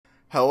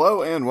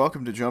Hello and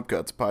welcome to Jump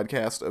Cuts, a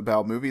podcast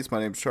about movies. My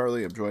name's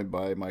Charlie. I'm joined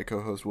by my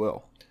co-host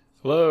Will.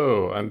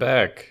 Hello, I'm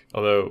back.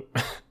 Although,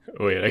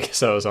 wait, I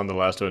guess I was on the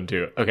last one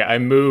too. Okay, I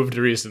moved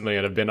recently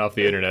and I've been off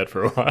the internet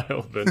for a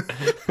while, but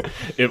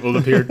it will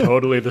appear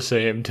totally the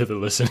same to the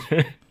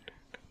listener.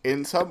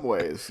 In some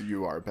ways,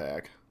 you are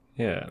back.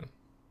 Yeah.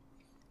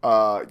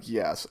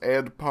 Yes,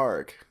 and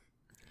Park.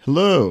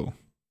 Hello.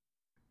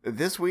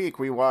 This week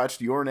we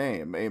watched Your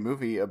Name, a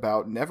movie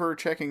about never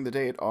checking the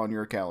date on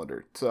your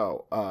calendar.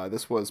 So,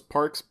 this was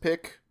Park's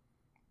pick.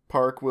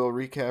 Park will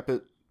recap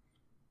it.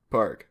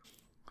 Park.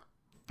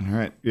 All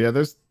right. Yeah,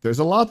 there's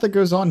a lot that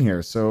goes on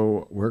here.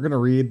 So we're going to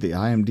read the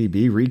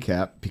IMDb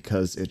recap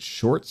because it's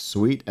short,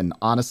 sweet, and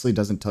honestly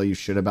doesn't tell you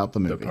shit about the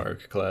movie. The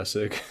Park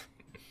classic.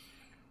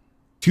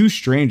 Two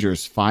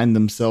strangers find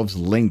themselves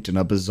linked in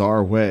a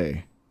bizarre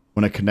way.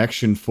 When a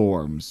connection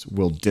forms,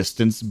 will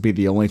distance be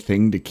the only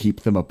thing to keep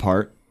them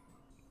apart?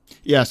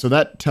 Yeah, so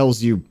that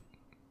tells you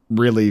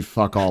really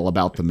fuck all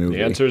about the movie.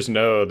 The answer is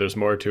no, there's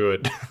more to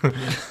it.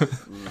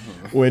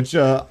 Which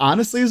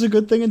honestly is a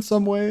good thing in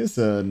some ways,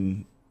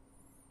 and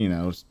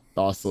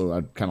also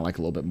I'd kind of like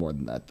a little bit more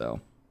than that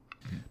though.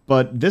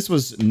 But this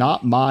was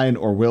not mine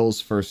or Will's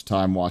first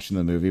time watching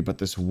the movie, but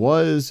this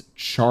was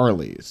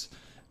Charlie's.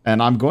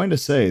 And I'm going to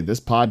say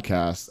this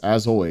podcast,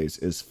 as always,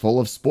 is full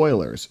of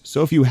spoilers.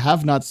 So if you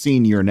have not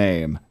seen Your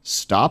Name,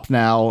 stop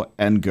now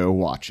and go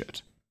watch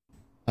it.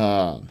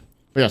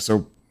 Yeah,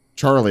 so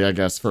Charlie, I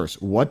guess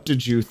first, what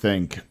did you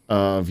think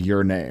of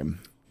Your Name?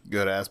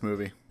 Good ass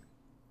movie.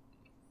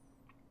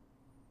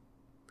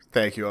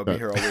 Thank you. I'll be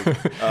here all week.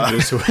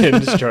 This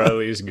wins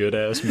Charlie's good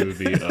ass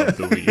movie of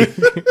the week.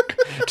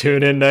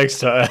 Tune in next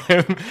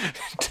time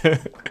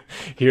to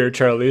hear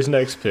Charlie's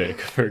next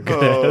pick for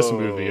good ass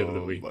movie of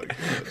the week.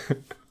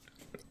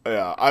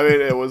 Yeah, I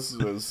mean it was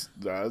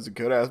a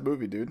good ass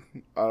movie, dude.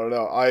 I don't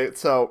know.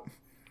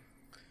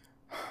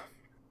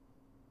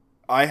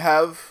 I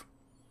have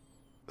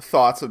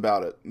thoughts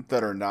about it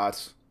that are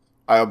not.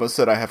 I almost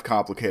said I have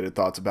complicated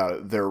thoughts about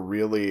it. They're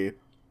really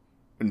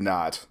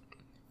not.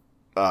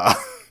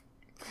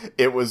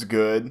 It was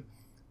good.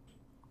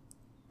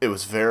 It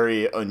was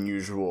very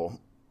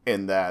unusual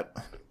in that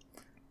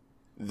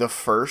the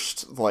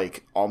first,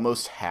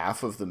 almost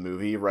half of the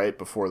movie, right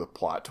before the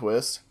plot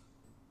twist,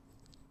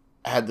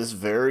 had this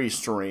very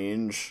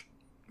strange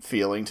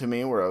feeling to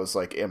me where I was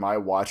like, am I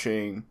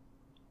watching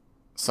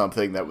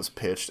something that was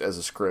pitched as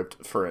a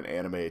script for an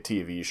anime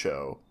TV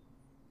show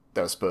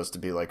that was supposed to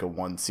be like a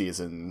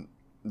one-season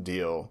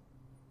deal,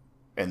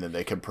 and then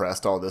they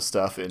compressed all this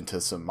stuff into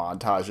some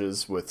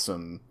montages with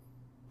some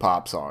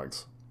pop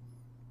songs.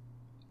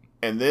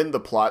 And then the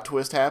plot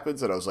twist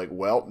happens, and I was like,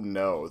 well,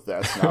 no,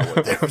 that's not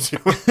what they were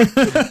doing.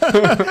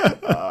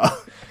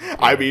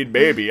 I mean,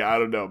 maybe, I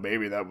don't know,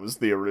 maybe that was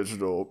the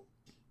original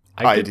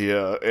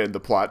idea, and the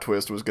plot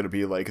twist was going to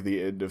be like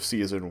the end of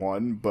season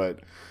 1,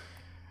 but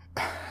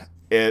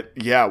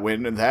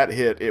when that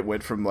hit, it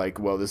went from like,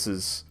 well, this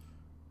is,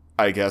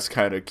 I guess,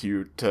 kind of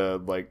cute to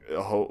like,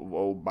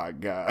 oh my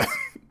god,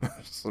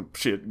 some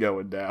shit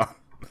going down.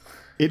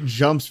 It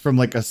jumps from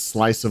like a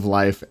slice of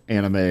life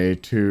anime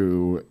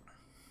to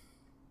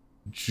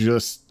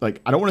just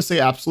like, I don't want to say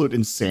absolute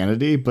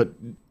insanity, but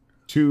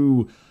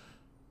to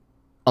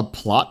a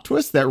plot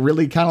twist that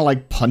really kind of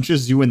like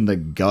punches you in the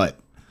gut.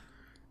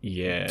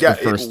 Yeah. The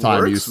first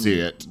time you see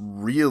it.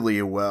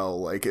 Really well.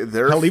 Like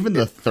hell, even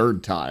the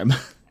third time.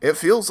 It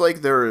feels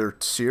like there are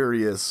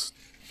serious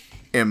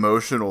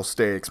emotional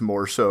stakes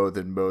more so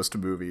than most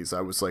movies. I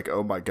was like,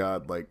 oh my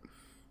god, like,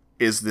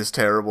 is this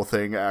terrible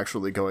thing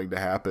actually going to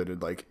happen? And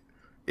like,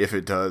 if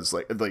it does,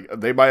 like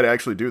they might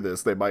actually do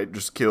this. They might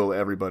just kill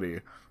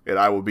everybody, and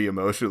I will be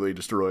emotionally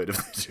destroyed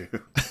if they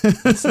do.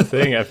 That's the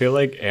thing. I feel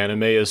like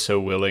anime is so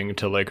willing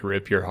to like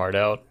rip your heart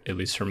out, at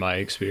least from my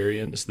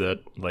experience, that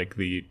like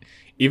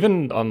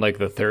even on like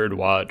the third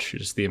watch,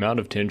 just the amount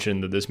of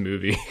tension that this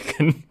movie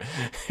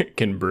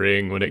can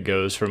bring when it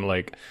goes from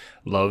like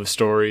love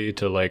story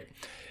to like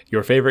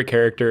your favorite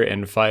character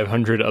and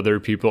 500 other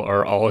people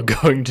are all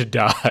going to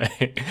die.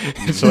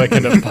 It's like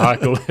an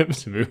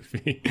apocalypse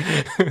movie.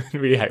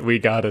 We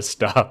gotta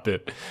stop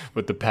it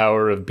with the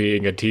power of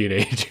being a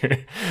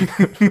teenager.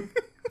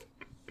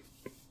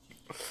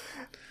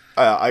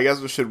 I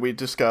guess should we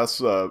discuss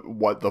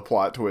what the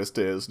plot twist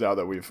is now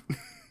that we've...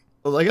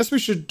 Well, I guess we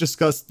should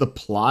discuss the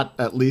plot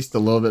at least a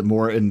little bit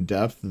more in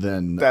depth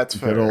than That's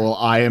fair. Good old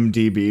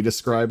IMDb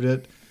described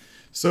it.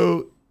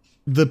 So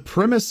the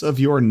premise of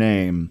Your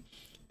Name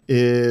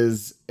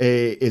is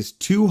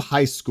two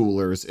high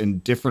schoolers in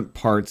different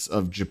parts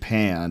of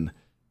Japan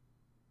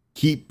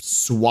keep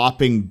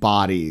swapping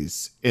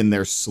bodies in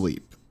their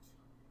sleep.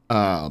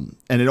 And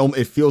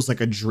it feels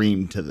like a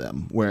dream to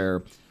them,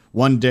 where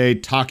one day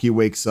Taki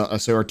wakes up.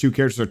 So our two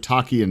characters are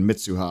Taki and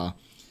Mitsuha.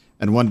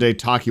 And one day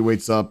Taki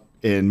wakes up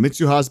in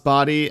Mitsuha's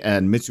body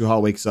and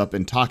Mitsuha wakes up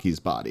in Taki's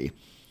body.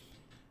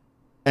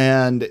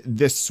 And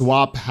this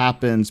swap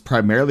happens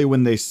primarily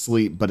when they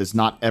sleep, but it's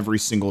not every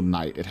single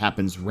night. It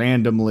happens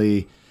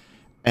randomly,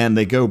 and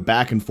they go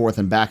back and forth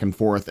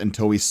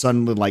until we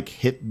suddenly like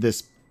hit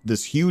this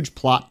this huge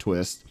plot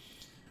twist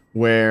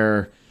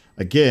where,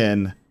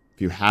 again,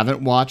 if you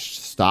haven't watched,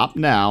 stop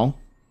now.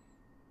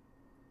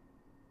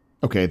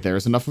 Okay,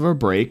 there's enough of a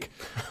break.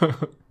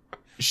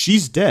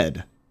 She's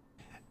dead.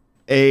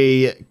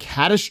 A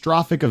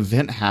catastrophic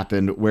event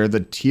happened where the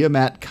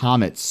Tiamat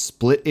comet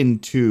split in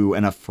two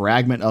and a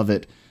fragment of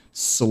it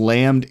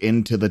slammed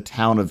into the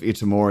town of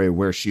Itomori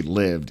where she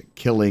lived,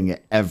 killing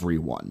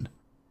everyone.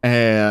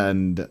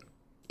 And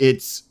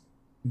it's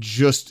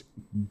just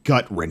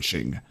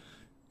gut-wrenching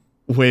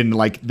when,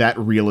 like, that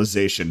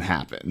realization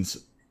happens.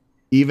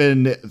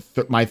 Even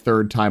my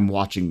third time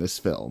watching this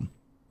film,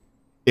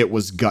 it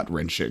was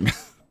gut-wrenching.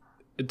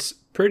 It's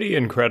pretty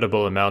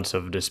incredible amounts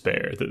of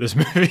despair that this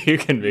movie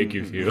can make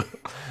you feel.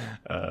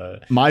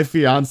 My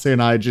fiance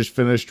and I just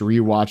finished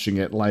rewatching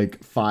it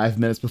like 5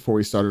 minutes before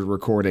we started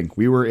recording.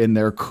 We were in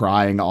there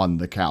crying on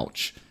the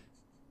couch.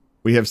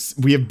 We have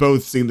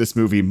both seen this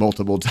movie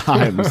multiple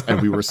times,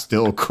 and we were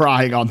still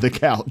crying on the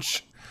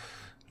couch.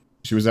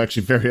 She was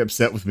actually very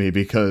upset with me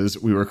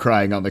because we were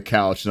crying on the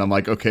couch, and I'm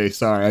like, okay,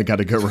 sorry, I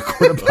gotta go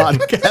record a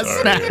podcast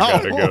Sorry, now. I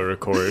gotta go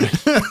record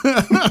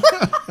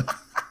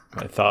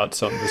my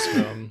thoughts on this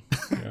film.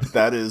 Yeah.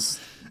 That is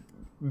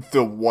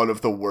one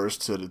of the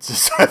worst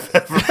sentences I've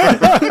ever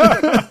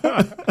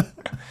heard.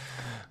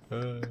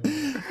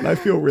 And I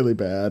feel really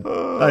bad.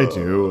 I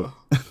do.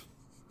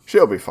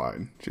 She'll be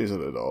fine. She's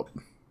an adult.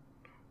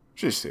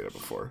 She's seen it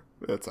before.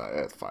 That's fine.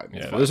 Yeah, It's if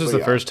fine. this is But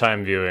the first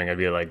time viewing, I'd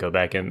be like, go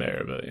back in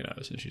there. But, you know,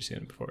 since you've seen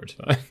it before, it's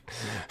fine.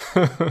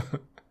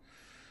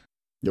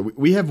 Yeah,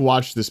 we have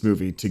watched this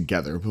movie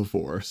together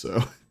before,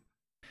 so.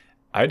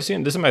 This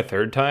is my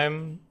third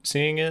time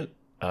seeing it.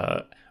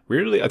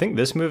 Weirdly, I think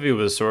this movie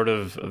was sort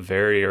of a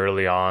very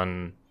early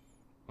on,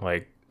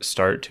 like,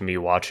 start to me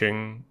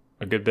watching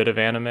a good bit of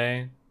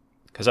anime.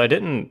 Because I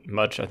didn't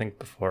much, I think,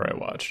 before I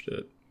watched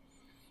it.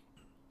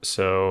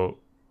 So,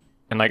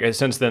 and like,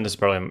 since then, this is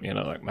probably, you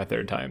know, like my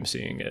third time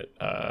seeing it,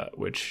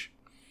 which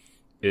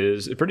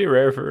is pretty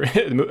rare for,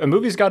 a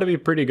movie's got to be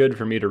pretty good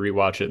for me to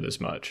rewatch it this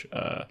much.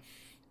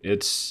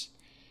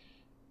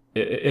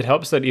 It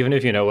helps that even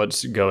if you know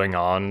what's going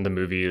on, the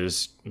movie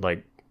is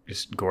like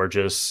just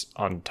gorgeous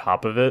on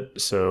top of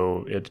it.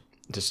 So it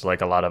just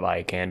like a lot of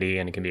eye candy,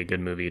 and it can be a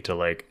good movie to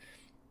like,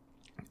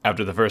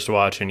 after the first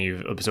watch and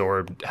you've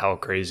absorbed how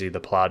crazy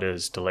the plot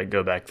is, to like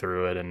go back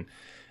through it and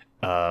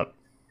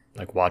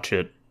like watch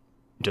it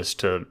just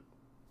to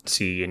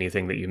see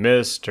anything that you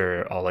missed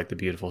or all like the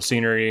beautiful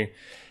scenery.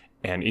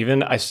 And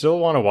even I still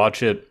want to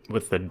watch it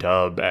with the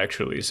dub,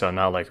 actually, so I'm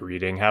not like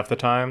reading half the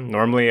time.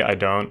 Normally I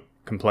don't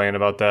complain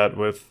about that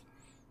with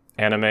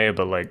anime,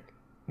 but like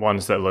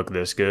ones that look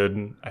this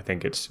good, I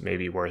think it's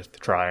maybe worth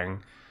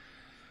trying.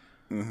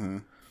 Mm-hmm.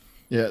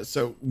 Yeah,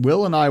 so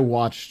Will and I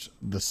watched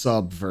the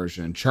sub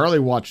version. Charlie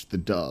watched the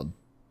dub.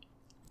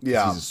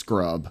 Yeah. He's a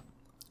scrub.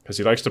 Because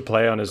he likes to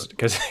play on his...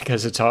 Because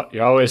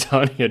you're always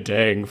on your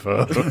dang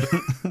phone.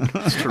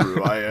 It's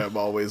true. I am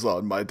always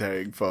on my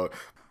dang phone.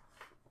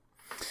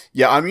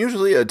 Yeah, I'm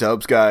usually a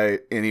dubs guy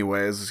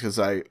anyways, because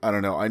I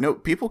don't know. I know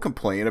people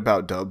complain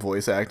about dub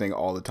voice acting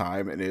all the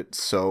time, and it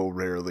so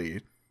rarely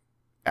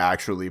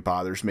actually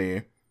bothers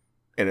me.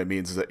 And it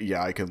means that,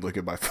 yeah, I can look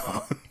at my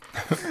phone.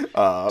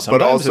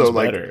 But also, it's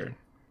like... better.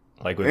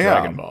 Like with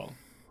Dragon Ball.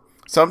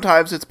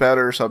 Sometimes it's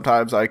better.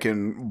 Sometimes I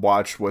can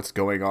watch what's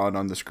going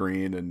on the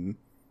screen and,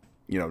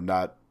 you know,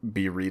 not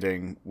be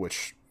reading,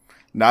 which,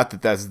 not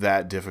that that's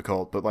that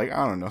difficult, but like,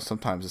 I don't know,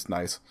 sometimes it's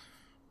nice.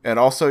 And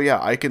also,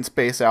 yeah, I can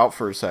space out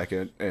for a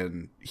second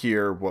and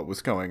hear what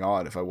was going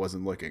on if I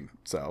wasn't looking.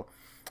 So,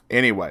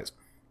 anyways.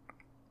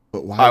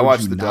 But why I would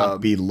watched you the not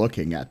dub. be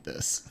looking at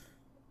this?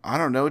 I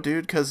don't know,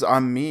 dude, because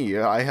I'm me.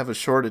 I have a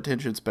short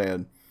attention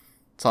span.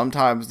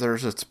 Sometimes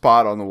there's a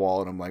spot on the wall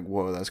and I'm like,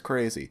 whoa, that's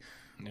crazy.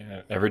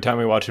 Yeah, every time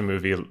we watch a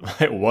movie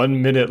like 1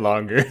 minute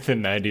longer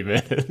than 90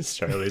 minutes,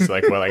 Charlie's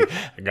like, well, like,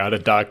 I gotta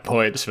dock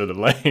points for the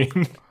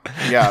length.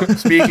 Yeah,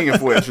 speaking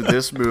of which,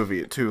 this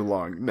movie, too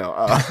long. No.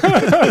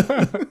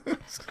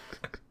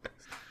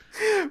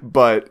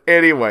 But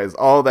anyways,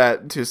 all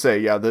that to say,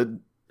 yeah,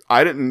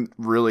 I didn't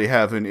really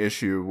have an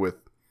issue with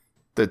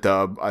the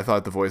dub. I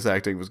thought the voice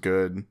acting was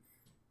good.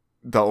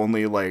 The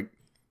only, like,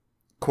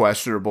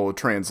 questionable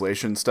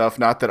translation stuff,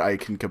 not that I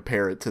can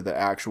compare it to the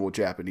actual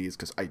Japanese,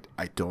 because I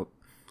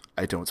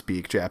don't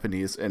speak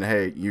Japanese, and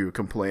hey, you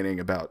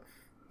complaining about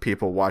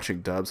people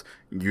watching dubs,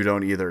 you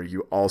don't either.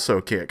 You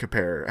also can't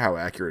compare how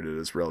accurate it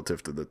is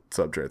relative to the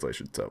sub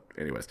translation. So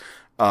anyways,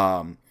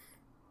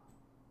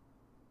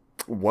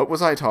 what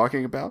was I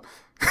talking about?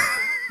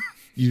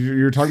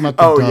 You're talking about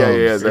the Oh, dubs. yeah.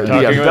 We're The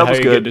talking dub about how was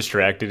you good. get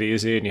distracted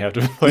easy and you have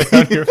to play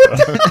on your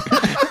phone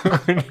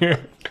when you're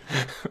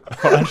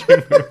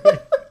watching movies.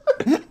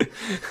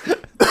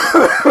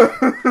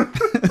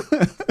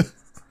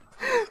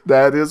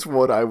 That is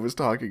what I was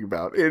talking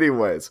about.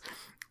 Anyways,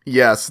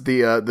 yes,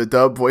 the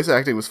dub voice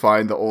acting was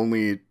fine. The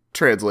only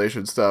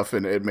translation stuff,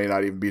 and it may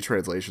not even be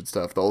translation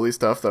stuff, the only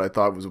stuff that I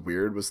thought was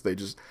weird was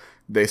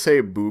they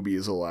say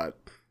boobies a lot.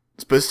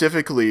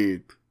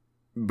 Specifically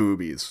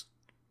boobies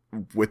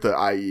with the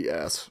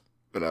IES.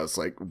 And I was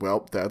like,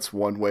 well, that's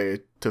one way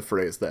to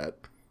phrase that.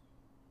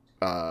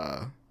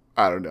 I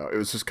don't know. It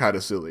was just kind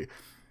of silly.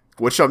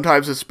 Which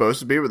sometimes it's supposed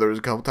to be, but there was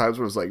a couple times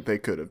where it was like they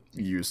could have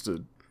used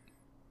a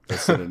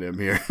synonym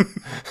here.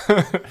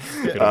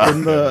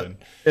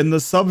 In the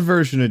sub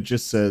version, it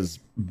just says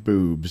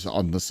boobs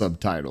on the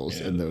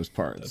subtitles in those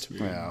parts. That's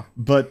weird. Yeah.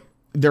 But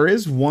there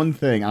is one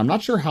thing. I'm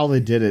not sure how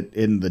they did it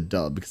in the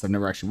dub because I've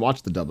never actually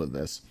watched the dub of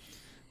this.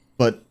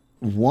 But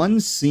one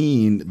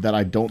scene that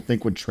I don't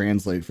think would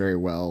translate very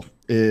well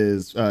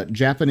is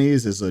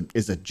Japanese is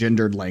a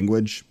gendered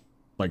language,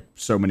 like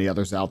so many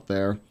others out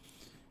there.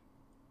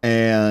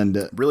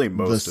 And Really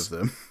most of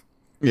them.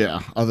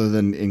 Yeah, other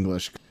than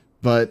English.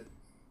 But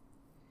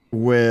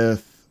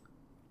with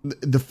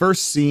the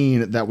first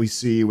scene that we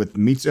see with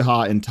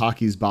Mitsuha in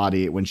Taki's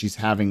body when she's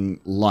having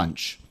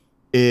lunch,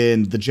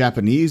 in the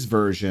Japanese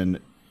version,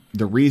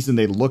 the reason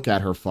they look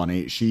at her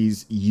funny,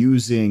 she's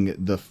using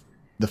the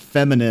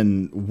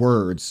feminine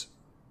words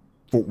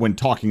for when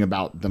talking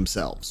about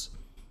themselves.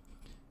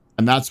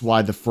 And that's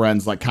why the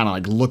friends like kind of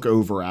like look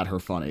over at her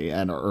funny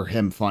and or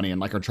him funny and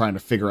like are trying to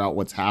figure out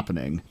what's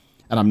happening.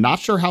 And I'm not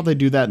sure how they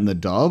do that in the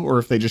dub or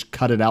if they just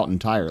cut it out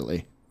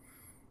entirely.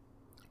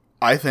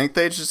 I think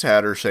they just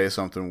had her say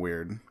something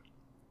weird.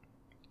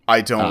 I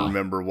don't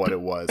remember what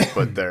it was,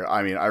 but I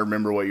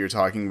remember what you're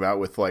talking about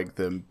with like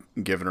them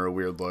giving her a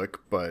weird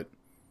look, but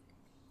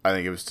I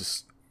think it was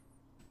just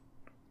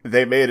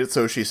they made it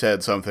so she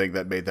said something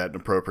that made that an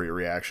appropriate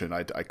reaction.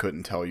 I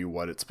couldn't tell you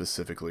what it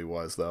specifically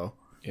was though.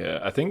 Yeah,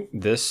 I think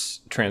this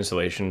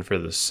translation for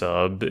the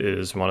sub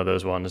is one of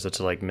those ones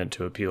that's like meant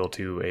to appeal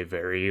to a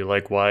very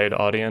like wide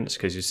audience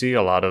because you see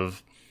a lot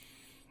of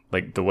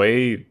like the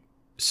way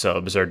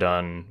subs are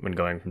done when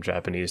going from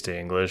Japanese to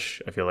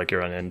English. I feel like you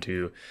run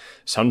into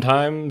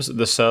sometimes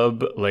the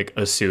sub like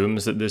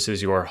assumes that this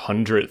is your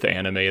 100th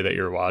anime that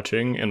you're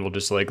watching and will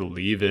just like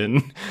leave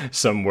in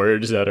some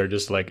words that are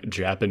just like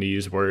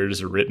Japanese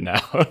words written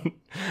out,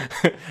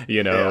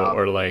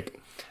 or like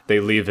they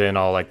leave in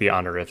all like the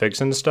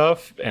honorifics and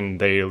stuff and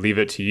they leave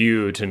it to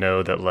you to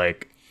know that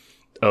like,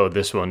 oh,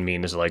 this one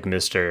means like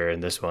Mr.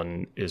 and this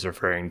one is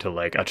referring to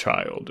like a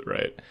child,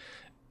 right?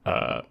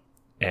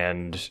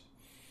 And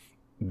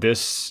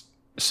this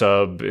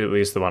sub, at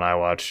least the one I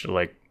watched,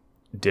 like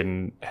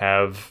didn't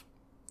have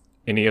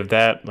any of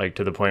that, like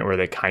to the point where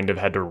they kind of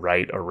had to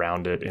write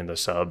around it in the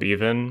sub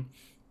even.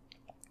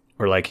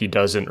 Or like he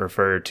doesn't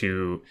refer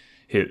to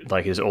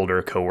his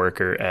older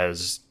coworker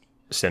as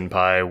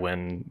senpai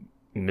when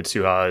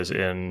Mitsuha is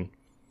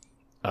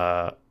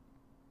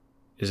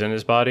in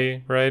his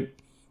body, right?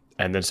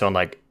 And then someone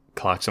like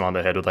clocks him on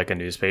the head with like a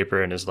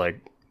newspaper and is like,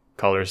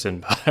 call her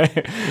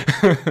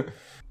senpai.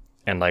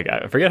 And like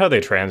I forget how they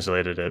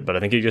translated it, but I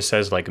think he just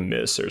says like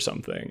miss or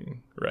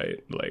something,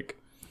 right? Like,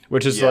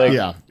 which is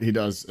yeah, he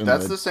does.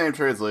 That's the same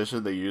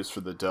translation they use for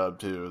the dub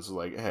too. Is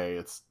like, hey,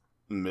 it's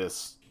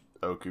Miss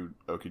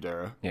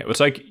Okudera. Yeah, it's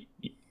like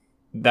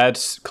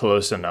that's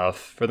close enough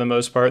for the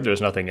most part.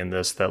 There's nothing in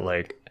this that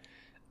like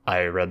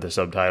I read the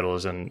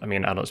subtitles and I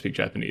mean I don't speak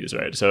Japanese,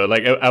 right? So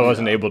like I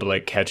wasn't able to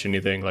like catch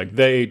anything like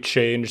they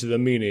changed the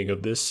meaning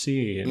of this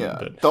scene. Yeah,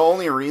 but the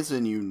only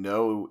reason you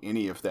know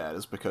any of that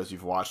is because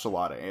you've watched a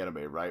lot of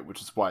anime, right? Which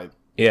is why.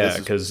 Yeah,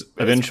 because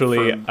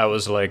eventually I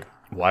was like,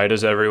 why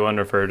does everyone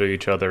refer to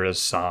each other as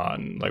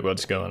san? Like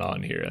what's going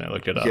on here? And I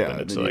looked it up and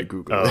it's like,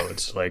 oh,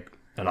 it's like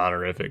an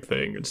honorific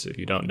thing. It's if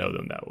you don't know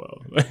them that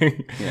well.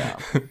 Yeah.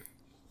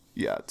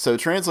 Yeah, so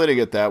translating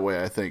it that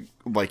way, I think,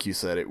 like you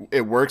said,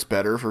 it works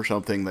better for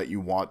something that you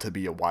want to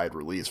be a wide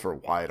release for a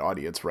wide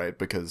audience, right?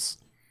 Because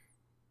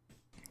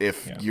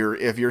if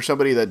you're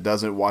somebody that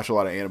doesn't watch a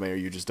lot of anime or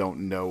you just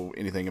don't know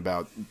anything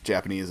about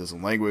Japanese as a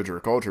language or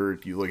a culture,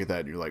 you look at that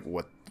and you're like,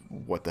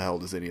 what the hell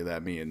does any of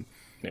that mean?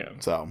 Yeah.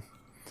 So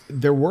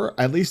there were,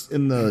 at least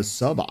in the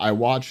sub I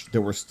watched,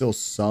 there were still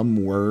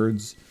some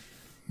words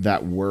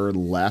that were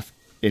left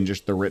in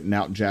just the written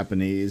out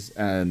Japanese,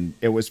 and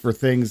it was for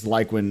things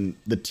like when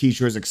the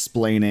teacher is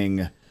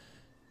explaining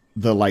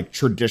the like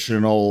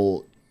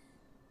traditional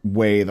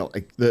way that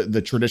like the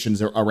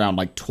traditions are around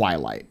like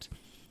Twilight,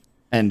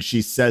 and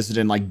she says it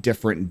in like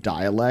different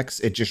dialects.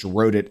 It just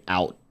wrote it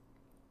out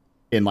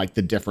in like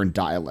the different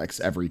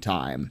dialects every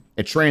time.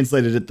 It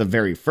translated it the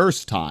very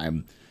first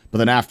time, but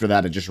then after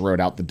that it just wrote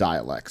out the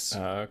dialects.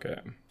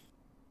 Okay.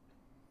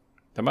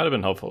 That might have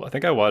been helpful. I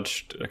think I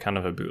watched a kind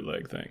of a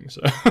bootleg thing.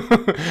 So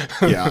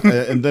yeah,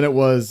 and then it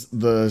was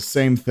the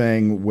same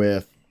thing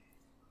with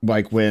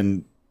like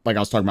when like I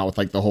was talking about with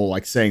like the whole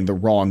like saying the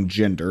wrong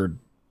gendered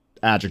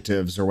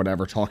adjectives or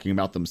whatever, talking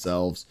about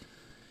themselves.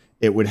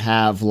 It would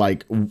have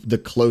like the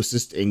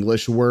closest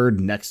English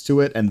word next to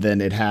it, and then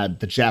it had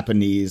the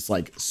Japanese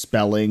like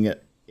spelling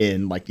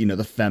in like,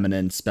 the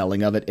feminine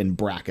spelling of it in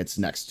brackets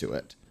next to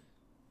it.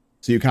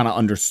 So you kind of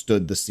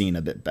understood the scene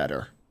a bit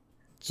better.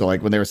 So,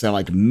 like, when they were saying,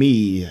 like,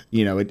 me,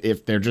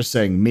 if they're just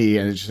saying me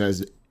and it just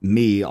says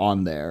me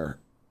on there,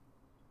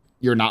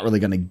 you're not really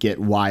going to get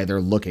why they're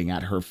looking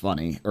at her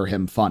funny or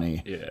him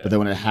funny. Yeah. But then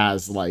when it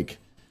has, like,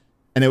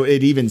 And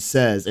it even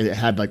says, it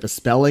had like the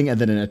spelling,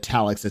 and then in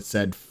italics it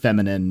said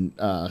feminine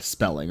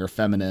spelling or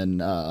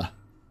feminine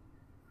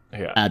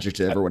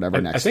adjective or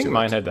whatever next to it. I think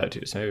mine had that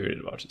too, so maybe we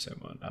did watch the same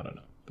one. I don't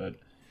know. But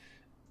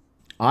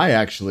I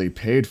actually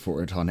paid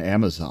for it on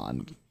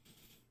Amazon.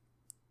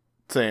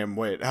 Same.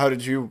 Wait, how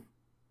did you...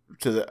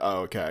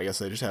 Oh, okay, I guess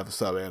they just have a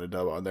sub and a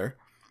dub on there.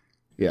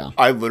 Yeah.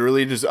 I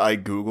literally I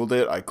Googled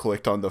it, I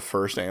clicked on the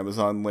first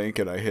Amazon link,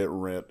 and I hit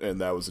rent,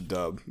 and that was a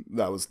dub.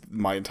 That was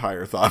my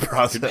entire thought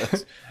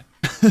process.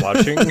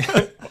 Watching,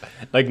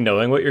 like,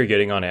 knowing what you're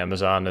getting on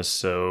Amazon is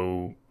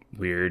so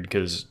weird,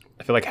 because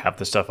I feel like half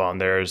the stuff on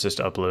there is just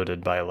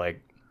uploaded by,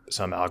 like,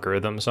 some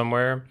algorithm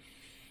somewhere.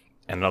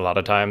 And a lot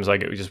of times,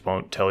 like, it just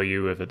won't tell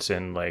you if it's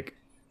in, like,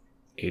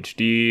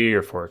 HD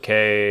or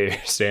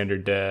 4K or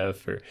standard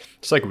def, or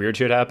just, like, weird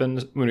shit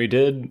happens.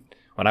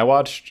 When I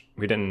watched,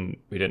 we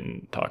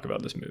didn't talk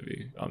about this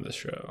movie on this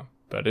show,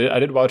 but I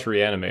did watch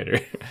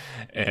Reanimator,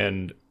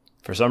 and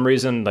for some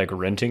reason, like,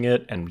 renting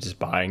it and just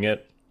buying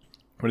it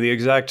were the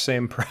exact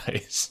same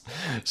price.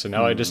 So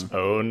now I just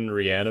own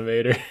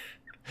Reanimator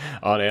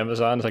on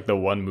Amazon. It's like the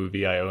one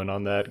movie I own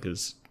on that,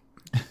 because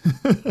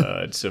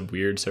it's a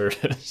weird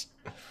service.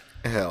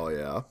 Hell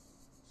yeah.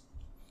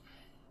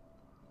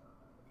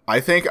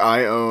 I think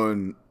I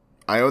own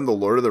the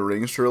Lord of the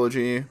Rings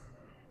trilogy,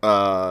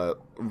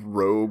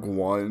 Rogue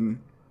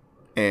One,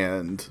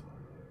 and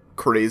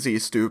Crazy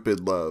Stupid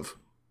Love,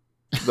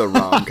 the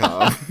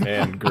rom-com.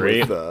 Man,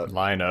 great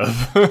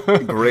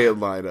lineup. Great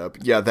lineup.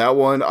 Yeah, that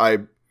one, I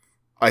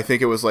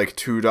think it was like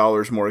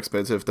 $2 more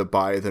expensive to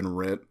buy than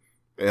rent,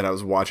 and I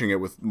was watching it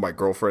with my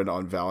girlfriend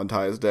on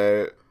Valentine's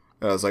Day,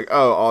 and I was like,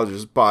 oh, I'll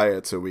just buy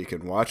it so we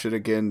can watch it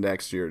again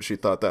next year. She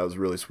thought that was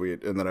really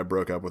sweet, and then I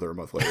broke up with her a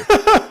month later.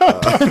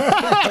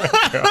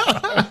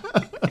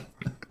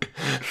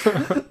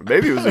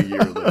 Maybe it was a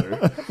year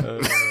later.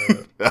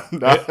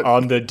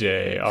 On the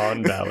day,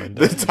 on Valentine's.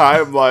 The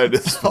timeline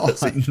is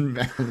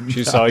fuzzy.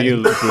 She saw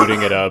you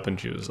booting it up, and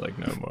she was like,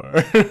 no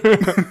more.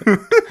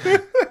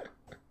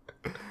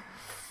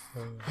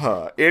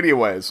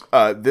 Anyways,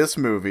 this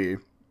movie,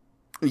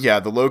 yeah,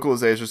 the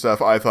localization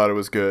stuff, I thought it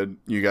was good.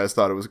 You guys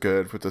thought it was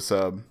good with the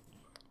sub.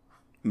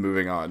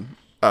 Moving on.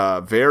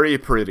 Very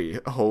pretty.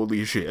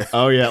 Holy shit.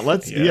 Oh yeah,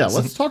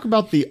 let's talk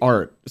about the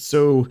art.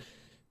 So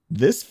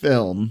this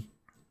film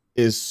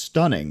is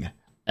stunning,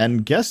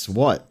 and guess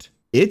what?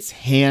 It's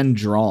hand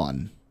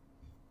drawn.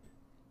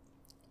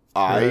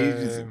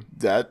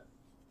 That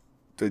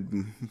whole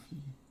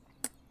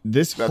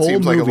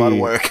seems like a lot of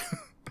work.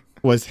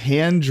 Was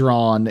hand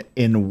drawn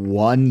in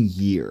 1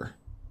 year.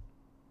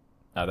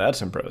 Now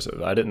that's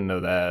impressive. I didn't know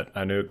that.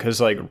 I knew, because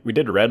like we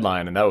did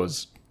Redline, and that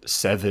was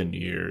 7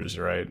 years,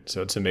 right?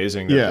 So it's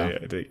amazing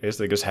that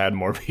they just had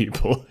more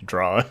people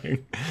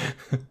drawing.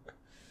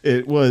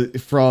 It was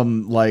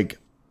from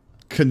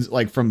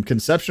from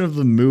conception of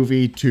the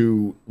movie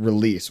to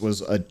release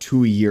was a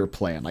 2-year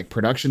plan. Like,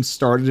 production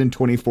started in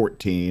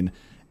 2014,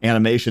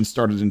 animation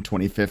started in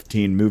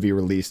 2015, movie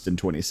released in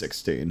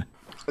 2016.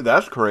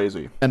 That's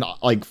crazy. And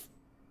like,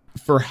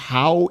 for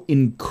how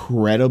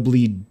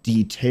incredibly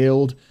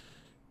detailed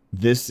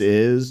this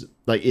is,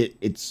 like,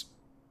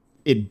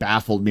 it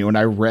baffled me when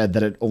I read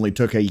that it only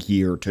took a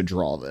year to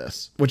draw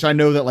this, which I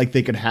know that like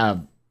they could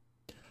have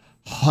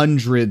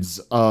hundreds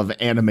of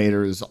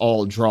animators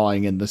all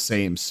drawing in the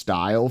same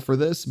style for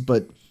this,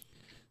 but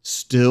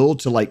still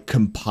to like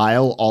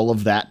compile all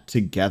of that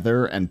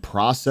together and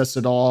process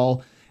it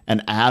all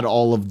and add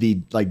all of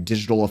the like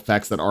digital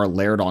effects that are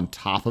layered on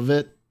top of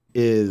it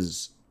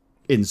is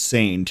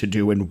insane to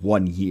do in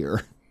 1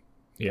 year.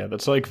 Yeah,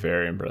 that's like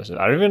very impressive.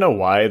 I don't even know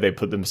why they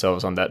put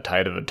themselves on that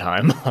tight of a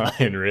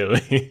timeline,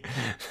 really.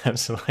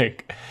 That's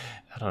like,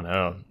 I don't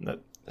know. That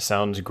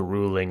sounds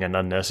grueling and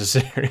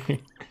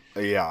unnecessary.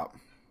 Yeah.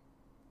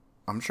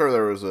 I'm sure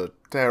there was a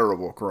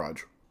terrible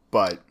crunch,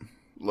 but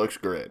looks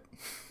great.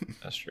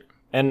 That's true.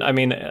 And I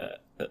mean,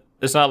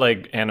 it's not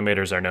like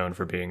animators are known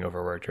for being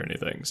overworked or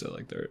anything, so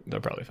like they're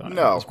probably fine.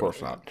 No, of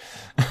course not.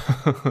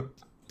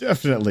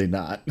 Definitely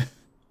not.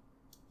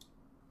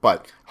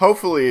 But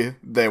hopefully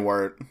they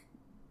weren't.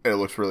 It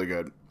looks really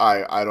good.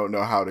 I don't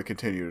know how to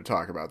continue to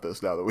talk about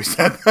this now that we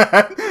said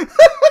that.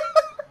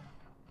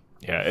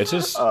 Yeah, it's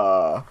just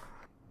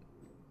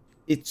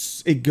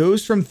it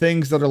goes from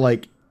things that are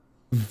like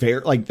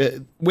very like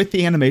with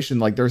the animation,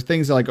 like there's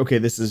things that like, okay,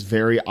 this is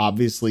very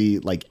obviously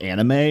like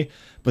anime,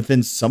 but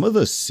then some of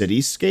the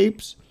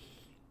cityscapes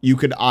you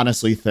could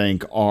honestly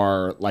think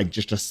are like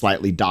just a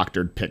slightly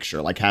doctored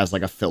picture, like has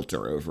like a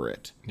filter over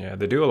it. Yeah,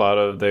 they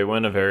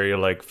went a very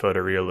like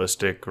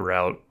photorealistic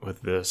route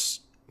with this,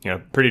 you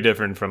know, pretty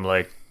different from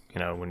like, you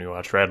know, when you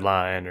watch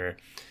Redline or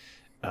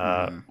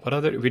what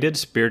other, we did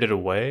Spirited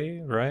Away,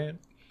 right?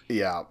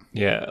 Yeah.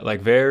 Yeah,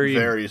 like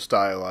very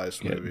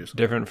stylized movies.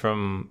 Different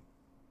from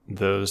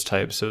those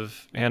types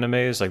of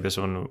animes. Like this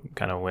one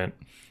kind of went,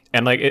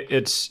 and like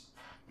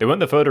they went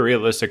the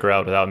photorealistic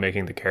route without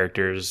making the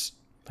characters,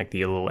 like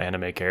the little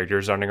anime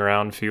characters running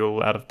around,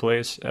 feel out of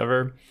place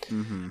ever,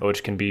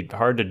 which can be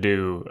hard to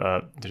do.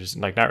 There's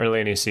like not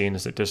really any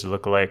scenes that just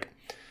look like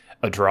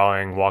a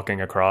drawing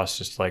walking across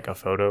just like a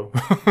photo,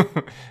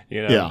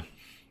 you know?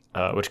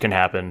 Yeah. Which can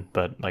happen,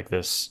 but like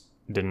this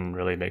didn't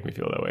really make me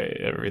feel that way.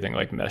 Everything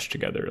like meshed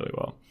together really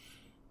well.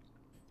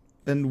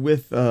 And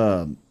with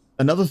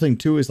another thing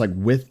too is like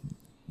with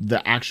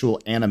the actual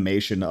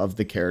animation of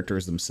the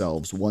characters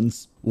themselves.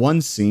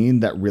 One scene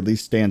that really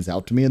stands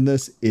out to me in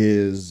this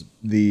is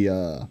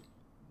the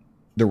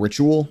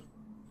ritual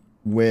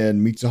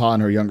when Mitsuha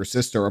and her younger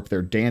sister are up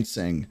there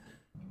dancing.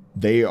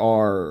 They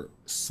are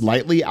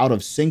slightly out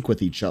of sync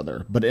with each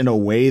other, but in a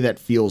way that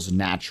feels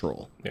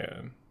natural.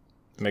 Yeah.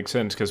 Makes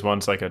sense because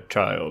one's like a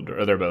child,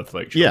 or they're both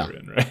like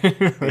children,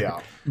 right? Yeah.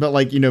 But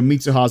like, you know,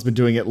 Mitsuha's been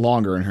doing it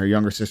longer and her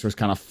younger sister's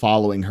kind of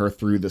following her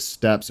through the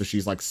steps, so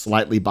she's like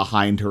slightly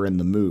behind her in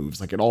the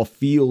moves. Like it all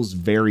feels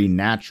very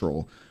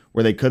natural,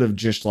 where they could have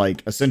just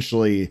like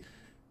essentially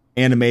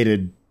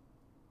animated,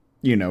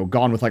 you know,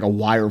 gone with like a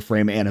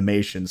wireframe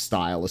animation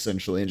style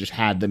essentially and just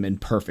had them in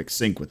perfect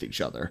sync with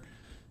each other.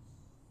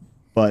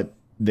 But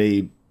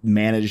they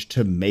managed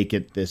to make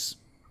it this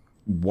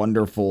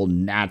wonderful,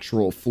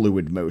 natural,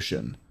 fluid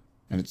motion.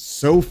 And it's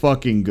so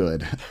fucking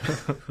good.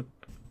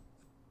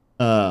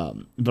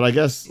 But I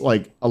guess,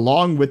 like,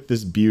 along with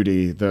this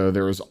beauty, though,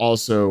 there was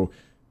also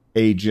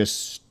a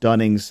just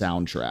stunning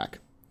soundtrack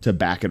to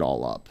back it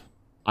all up.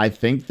 I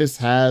think this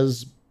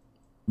has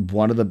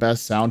one of the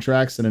best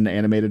soundtracks in an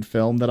animated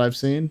film that I've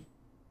seen.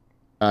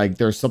 Like,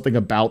 there's something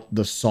about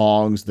the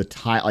songs,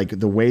 like,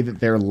 the way that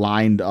they're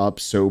lined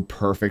up so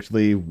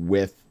perfectly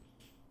with,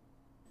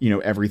 you know,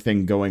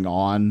 everything going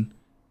on.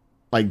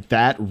 Like,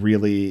 that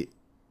really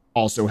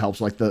also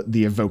helps, like,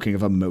 the evoking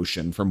of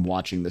emotion from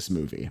watching this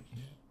movie.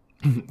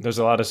 There's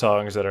a lot of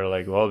songs that are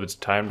like, well, it's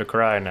time to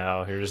cry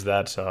now. Here's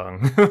that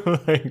song.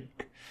 Like,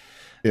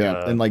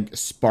 yeah, and like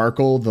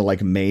Sparkle, the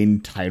like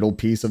main title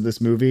piece of this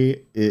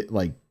movie,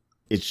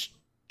 it's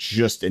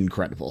just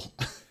incredible.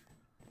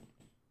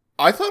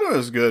 I thought it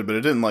was good, but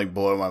it didn't like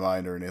blow my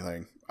mind or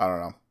anything. I don't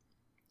know.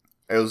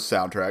 It was a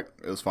soundtrack.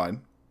 It was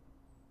fine.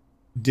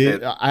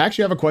 I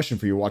actually have a question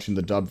for you watching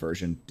the dub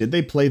version. Did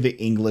they play the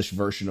English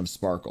version of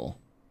Sparkle?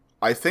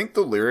 I think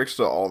the lyrics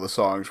to all the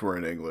songs were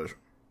in English.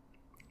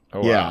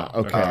 oh, Yeah, wow.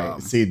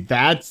 okay. See,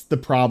 that's the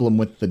problem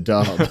with the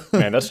dub.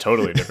 Man, that's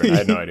totally different. I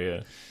had no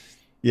idea.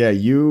 Yeah,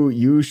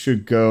 you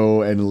should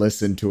go and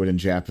listen to it in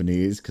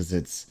Japanese because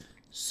it's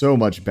so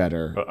much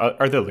better.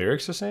 Are the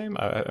lyrics the same?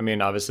 I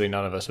mean, obviously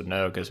none of us would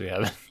know because we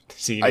haven't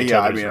seen each Yeah,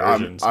 I other's mean,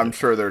 versions. I'm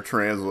sure they're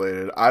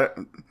translated. I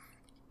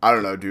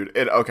don't know, dude.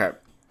 Okay.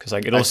 Because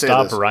like it'll say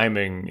stop this.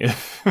 rhyming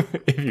if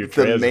you The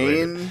translate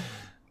it. main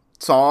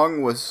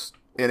song was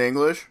in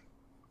English,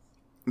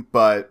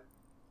 but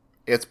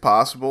it's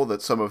possible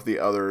that some of the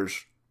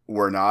others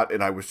were not,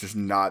 and I was just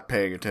not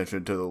paying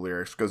attention to the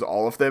lyrics because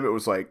all of them, it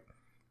was like,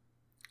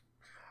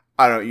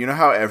 I don't know. You know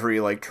how every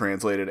like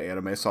translated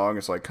anime song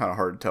is like kind of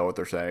hard to tell what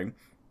they're saying?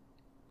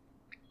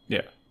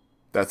 Yeah.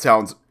 That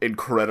sounds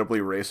incredibly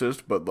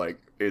racist, but like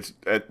it's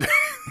Christ,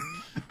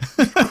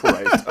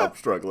 I'm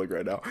struggling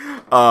right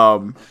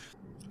now.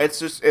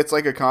 It's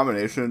like a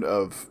combination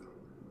of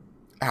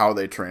how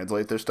they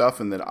translate their stuff,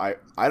 and then I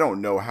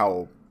don't know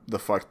how the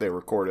fuck they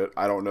record it.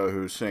 I don't know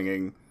who's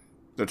singing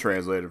the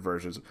translated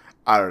versions.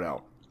 I don't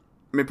know.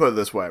 Let me put it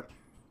this way.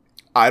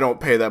 I don't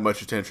pay that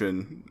much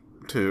attention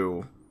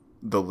to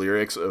the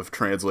lyrics of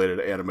translated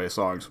anime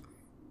songs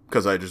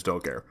because I just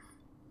don't care.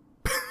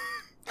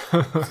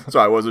 So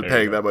I wasn't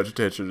paying that much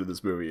attention to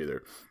this movie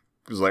either.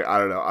 Because like, I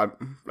don't know.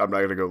 I'm not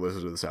going to go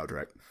listen to the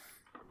soundtrack.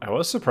 I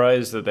was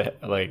surprised that they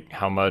like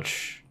how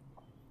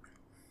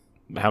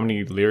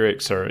many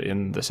lyrics are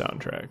in the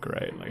soundtrack,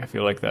 right? Like I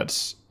feel like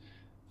that's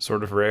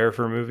sort of rare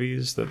for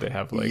movies that they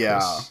have like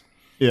this.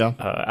 Yeah.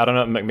 I don't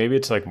know. Maybe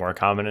it's like more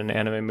common in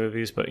anime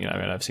movies, but you know,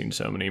 I mean, I've seen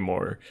so many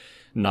more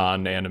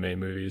non-anime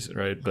movies,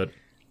 right? But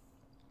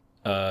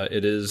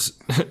it is,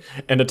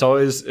 and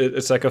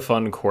it's like a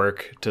fun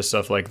quirk to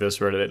stuff like this,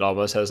 where it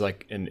almost has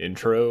like an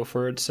intro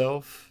for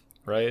itself,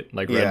 right?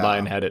 Like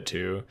Redline had it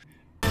too.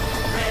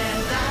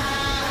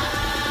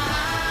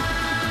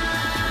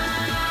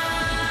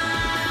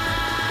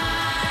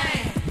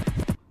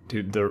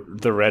 Dude,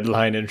 the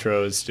Redline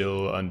intro is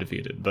still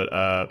undefeated,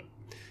 but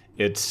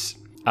it's,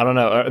 I don't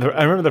know.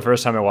 I remember the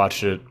first time I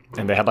watched it,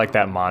 and they had like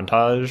that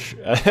montage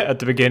at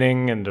the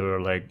beginning, and they were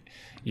like,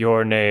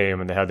 your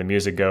name, and they had the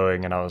music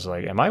going, and I was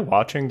like, am I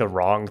watching the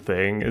wrong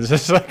thing? Is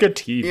this like a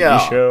TV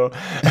show?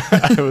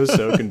 I was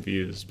so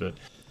confused, but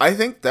I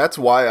think that's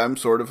why I'm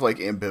sort of like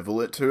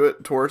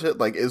ambivalent towards it.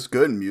 Like, it's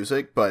good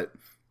music, but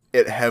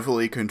it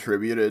heavily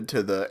contributed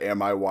to the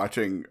am I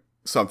watching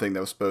something that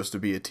was supposed to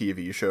be a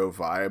TV show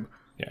vibe.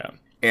 yeah.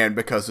 And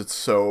because it's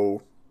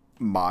so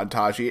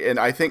montagey, and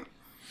I think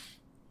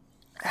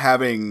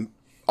having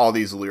all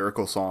these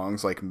lyrical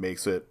songs like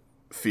makes it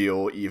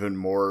feel even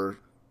more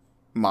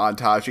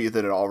montagey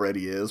than it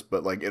already is,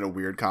 but like in a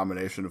weird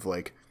combination of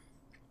like,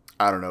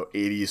 I don't know,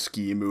 80s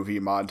ski movie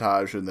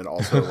montage and then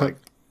also like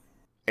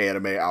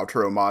anime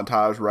outro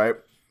montage, right?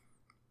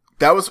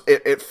 That was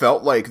it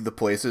felt like the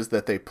places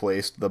that they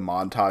placed the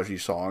montagey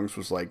songs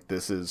was like,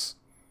 this is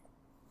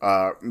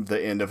the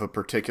end of a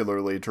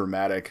particularly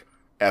dramatic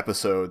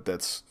episode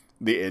that's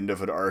the end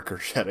of an arc or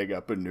setting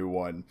up a new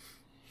one,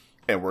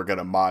 and we're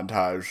gonna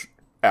montage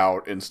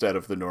out instead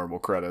of the normal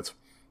credits,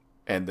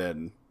 and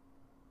then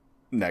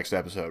next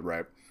episode,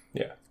 right?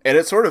 Yeah. And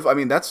it's sort of, I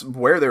mean, that's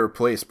where they were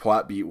placed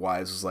plot beat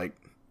wise, is like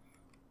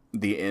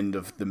the end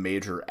of the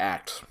major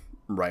act,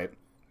 right?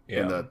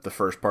 Yeah. In the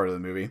first part of the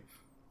movie,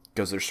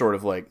 because they're sort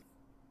of like,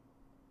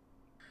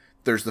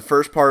 there's the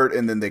first part,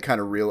 and then they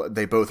kind of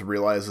they both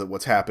realize that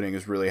what's happening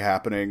is really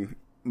happening,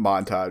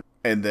 montage,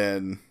 and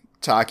then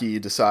Taki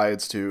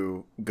decides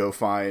to go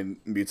find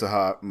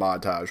Mitsuha,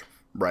 montage,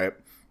 right?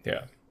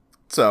 Yeah.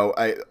 So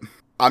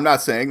I'm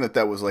not saying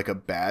that was like a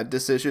bad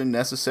decision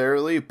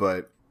necessarily,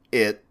 but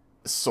it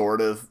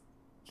sort of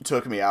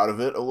took me out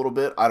of it a little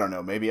bit. I don't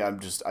know, maybe I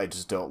just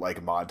don't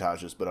like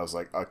montages, but I was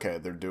like, okay,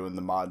 they're doing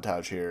the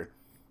montage here,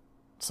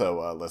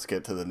 so let's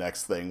get to the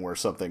next thing where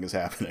something is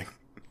happening.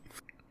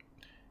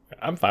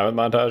 I'm fine with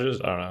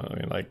montages. I don't know. I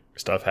mean, like,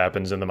 stuff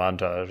happens in the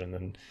montage, and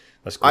then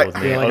that's cool with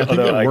me. Yeah, like, I think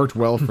it worked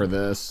well for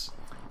this.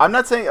 I'm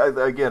not saying,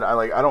 again,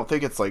 I don't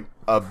think it's like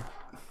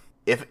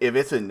if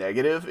it's a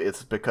negative,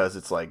 it's because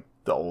it's like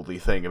the only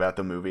thing about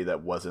the movie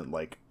that wasn't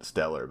like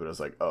stellar. But it's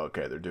like, oh,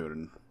 okay, they're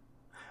doing.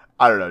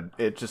 I don't know.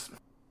 It just,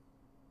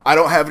 I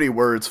don't have any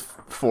words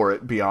for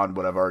it beyond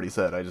what I've already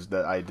said.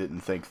 I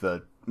didn't think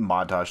the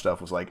montage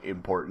stuff was like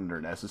important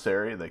or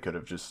necessary. They could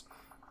have just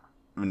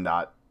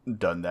not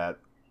done that.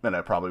 And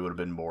I probably would have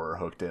been more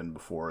hooked in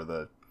before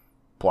the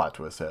plot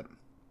twist hit.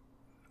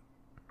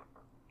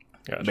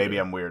 Gotcha. Maybe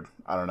I'm weird.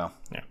 I don't know.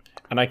 Yeah.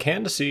 And I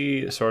can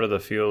see sort of the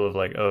feel of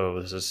like, oh,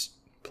 this is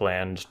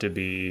planned to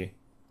be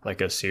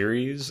like a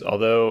series.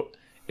 Although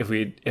if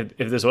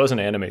this was an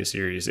anime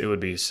series, it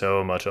would be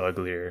so much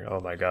uglier.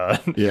 Oh my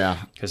God.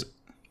 Yeah. Because,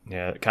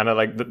 yeah, kind of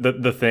like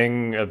the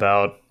thing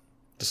about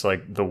just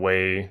like the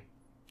way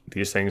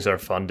these things are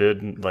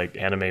funded, like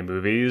anime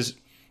movies,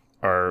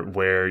 are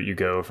where you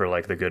go for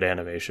like the good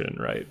animation,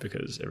 right?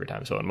 Because every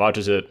time someone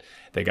watches it,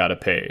 they gotta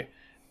pay,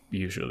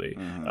 usually.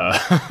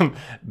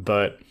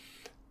 But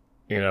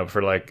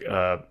for like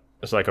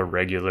it's like a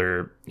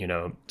regular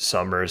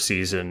summer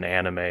season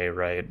anime,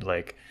 right?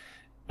 Like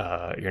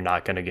you're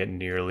not gonna get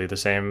nearly the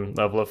same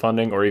level of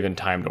funding or even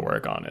time to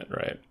work on it,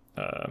 right?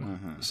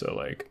 So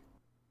like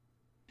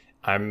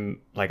I'm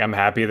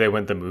happy they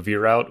went the movie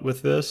route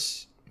with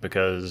this,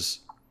 because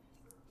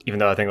even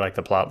though I think like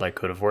the plot like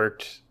could have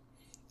worked,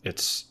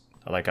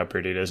 I like how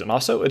pretty it is. And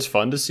also it's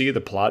fun to see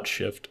the plot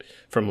shift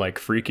from like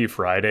Freaky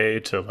Friday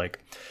to like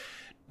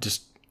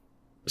just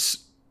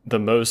the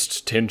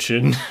most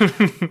tension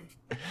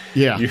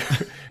you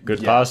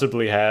could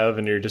possibly have.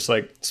 And you're just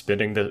like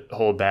spending the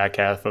whole back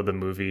half of the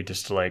movie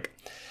just like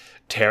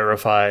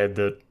terrified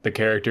that the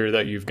character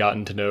that you've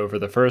gotten to know for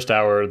the first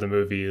hour of the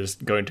movie is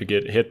going to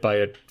get hit by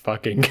a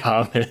fucking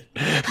comet.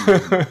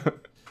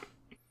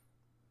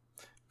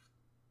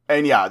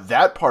 And yeah,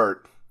 that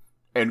part,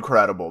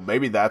 incredible.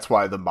 Maybe that's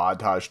why the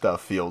montage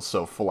stuff feels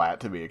so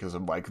flat to me, because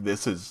I'm like,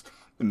 this is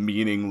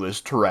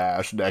meaningless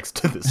trash next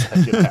to the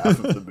second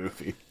half of the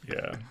movie.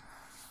 Yeah.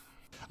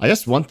 I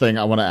guess one thing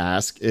I want to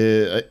ask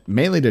is,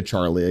 mainly to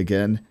Charlie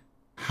again,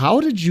 how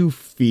did you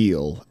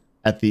feel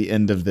at the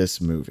end of this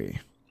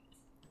movie?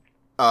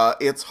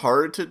 It's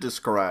hard to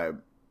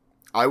describe.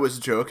 I was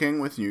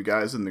joking with you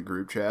guys in the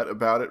group chat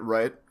about it,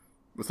 right?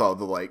 With all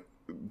the like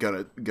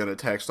gonna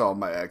text all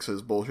my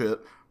exes bullshit,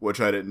 which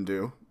I didn't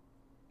do.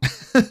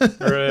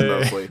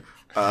 Mostly.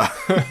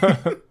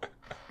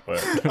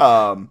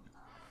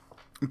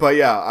 But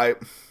yeah,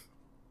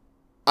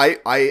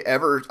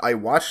 I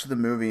watched the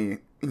movie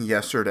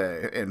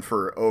yesterday, and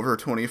for over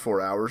 24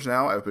 hours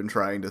now I've been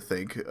trying to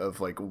think of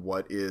like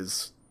what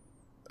is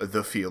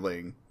the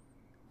feeling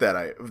that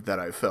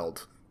I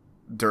felt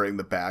during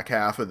the back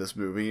half of this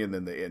movie and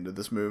then the end of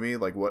this movie.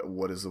 Like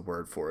what is the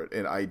word for it?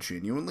 And I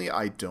genuinely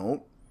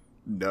don't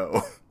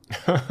know.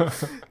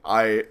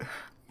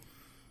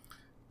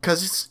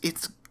 Because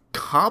it's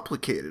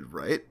complicated,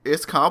 right?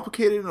 It's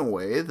complicated in a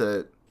way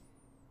that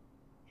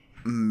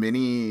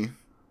many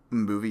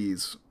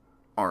movies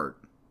aren't.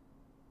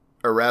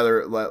 Or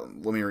rather, let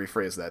me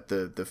rephrase that.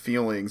 The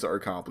feelings are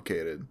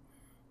complicated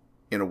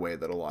in a way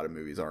that a lot of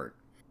movies aren't.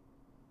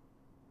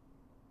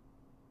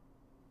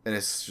 And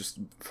it's just...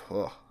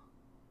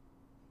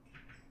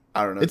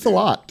 I don't know. It's a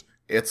lot.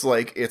 It's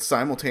like, it's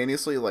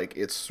simultaneously like,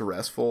 it's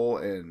stressful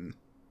and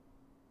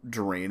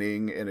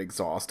draining and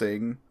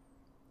exhausting,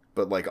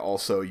 but like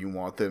also you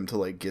want them to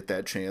like get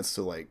that chance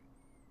to like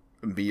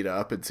meet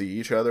up and see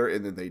each other,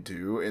 and then they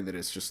do, and then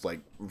it's just like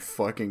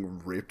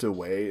fucking ripped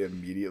away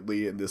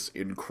immediately in this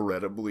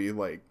incredibly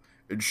like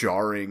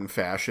jarring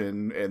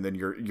fashion, and then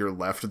you're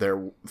left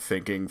there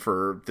thinking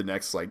for the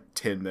next like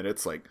 10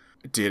 minutes like,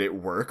 did it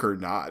work or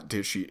not?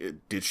 Did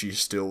she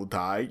still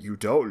die? You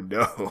don't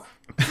know.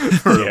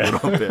 For a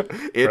little bit.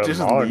 It just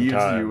leaves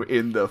you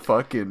in the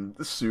fucking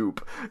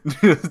soup.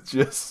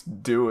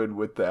 Just doing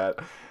with that.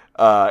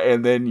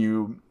 And then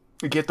you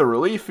get the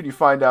relief and you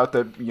find out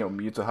that,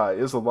 Mitsuha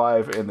is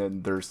alive, and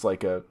then there's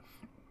like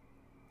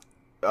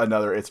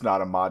another, it's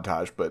not a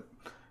montage, but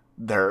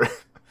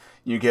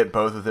you get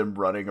both of them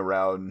running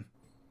around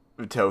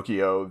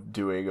Tokyo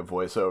doing a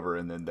voiceover,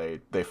 and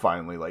then they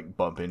finally like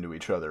bump into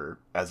each other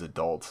as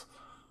adults,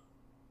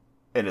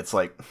 and it's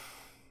like,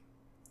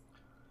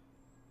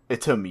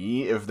 to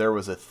me, if there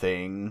was a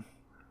thing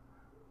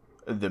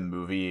the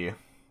movie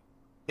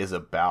is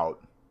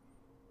about,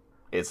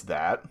 it's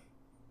that,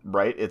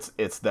 right?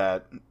 It's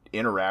that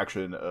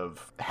interaction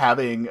of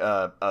having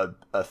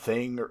a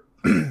thing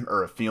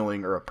or a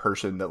feeling or a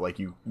person that like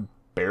you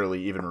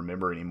barely even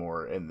remember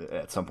anymore, and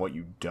at some point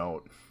you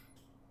don't,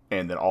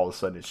 and then all of a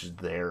sudden it's just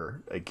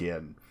there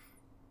again.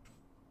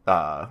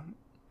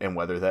 And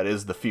whether that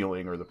is the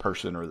feeling or the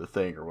person or the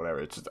thing or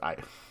whatever, it's just,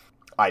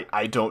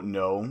 I don't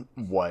know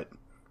what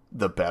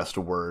the best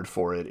word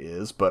for it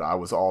is, but I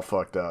was all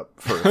fucked up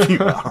for a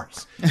few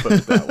hours. Put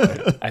it that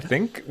way. I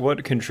think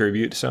what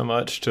contributes so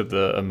much to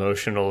the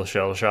emotional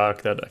shell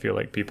shock that I feel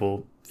like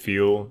people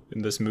feel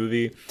in this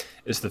movie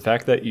is the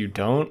fact that you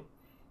don't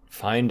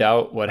find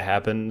out what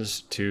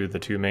happens to the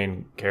two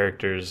main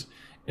characters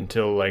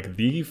until like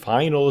the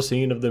final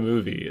scene of the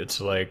movie. It's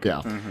like,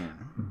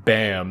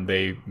 bam,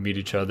 they meet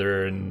each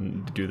other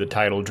and do the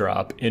title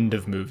drop, end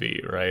of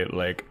movie, right?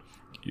 Like,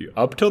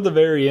 up till the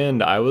very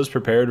end, I was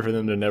prepared for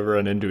them to never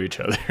run into each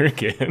other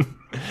again.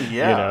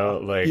 Yeah. You know,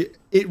 like,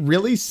 it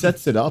really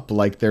sets it up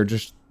like they're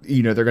just,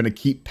 they're going to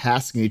keep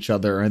passing each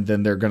other and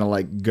then they're going to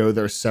like go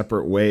their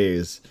separate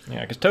ways.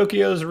 Yeah, because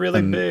Tokyo's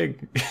really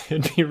big.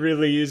 It'd be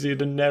really easy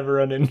to never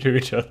run into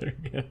each other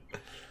again.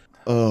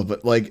 Oh,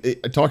 but like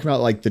talking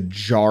about like the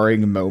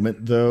jarring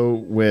moment though,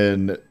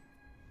 when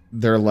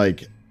they're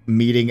like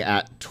meeting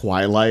at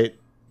twilight,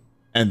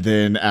 and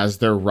then as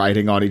they're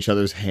writing on each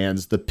other's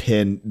hands, the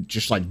pen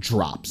just like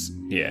drops.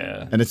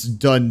 Yeah. And it's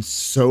done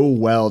so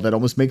well that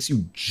almost makes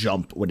you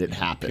jump when it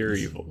happens. Pure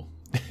evil.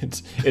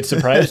 It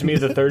surprised me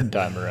the third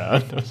time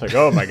around. I was like,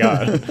 oh my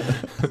god.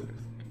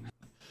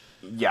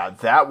 Yeah,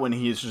 that when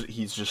he's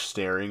just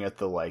staring at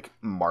the like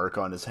mark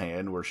on his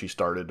hand where she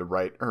started to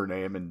write her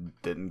name and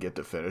didn't get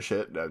to finish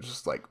it. And I was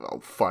just like, oh,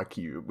 fuck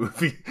you,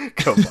 movie.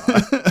 Come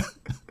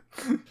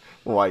on.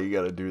 Why you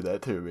gotta do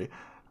that to me?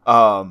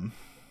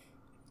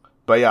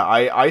 But yeah,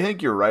 I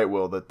think you're right,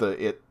 Will, that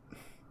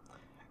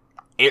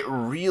it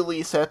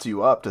really sets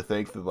you up to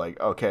think that like,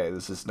 okay,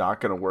 this is not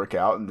going to work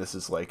out, and this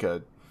is like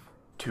a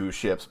two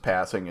ships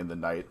passing in the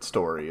night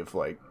story of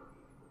like,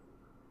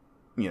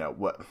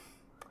 what,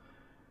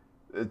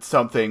 it's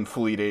something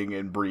fleeting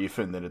and brief,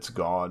 and then it's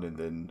gone,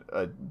 and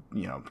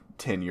then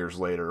 10 years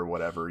later or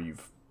whatever, you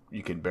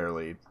can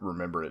barely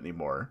remember it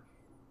anymore,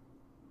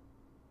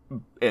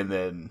 and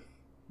then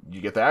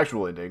you get the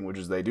actual ending, which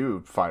is they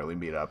do finally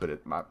meet up, and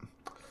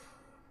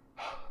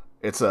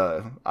it's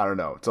I don't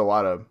know. It's a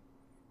lot of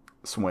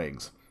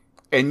swings.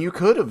 And you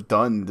could have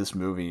done this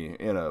movie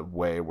in a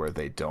way where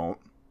they don't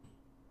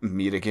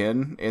meet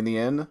again in the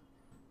end.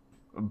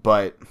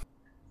 But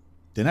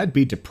then I'd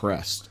be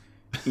depressed.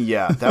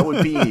 Yeah, that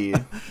would be...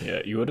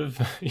 Yeah, you would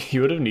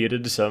have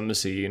needed some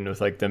scene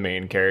with like the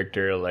main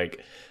character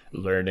like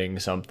learning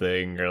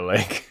something or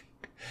like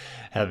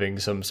having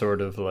some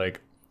sort of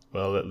like,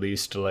 well, at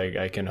least like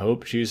I can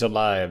hope she's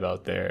alive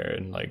out there,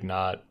 and like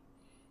not,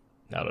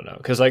 I don't know.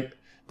 Cuz like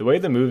the way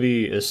the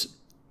movie is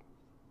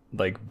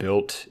like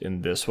built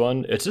in this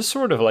one, it's just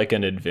sort of like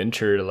an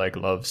adventure like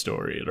love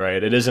story,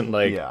 right? It isn't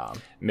like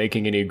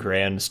making any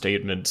grand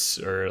statements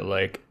or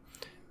like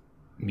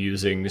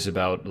musings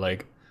about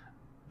like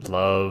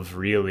love,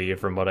 really,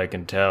 from what I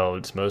can tell.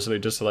 It's mostly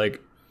just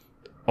like,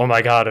 oh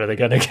my god, are they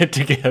gonna get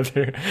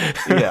together?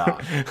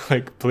 Yeah.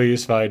 Like,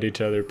 please find each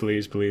other,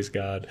 please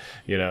God.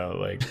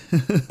 Like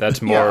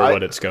that's more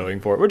what it's going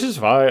for, which is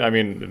fine. I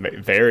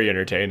mean, very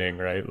entertaining,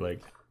 right?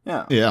 Like,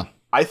 yeah.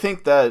 I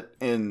think that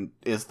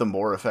is the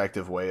more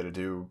effective way to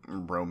do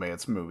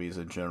romance movies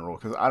in general,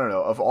 because I don't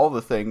know, of all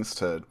the things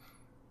to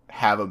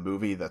have a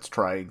movie that's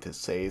trying to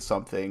say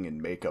something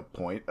and make a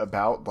point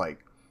about,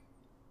 like,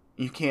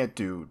 you can't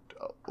do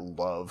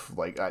love.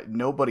 Like,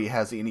 nobody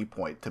has any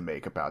point to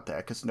make about that,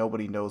 because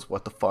nobody knows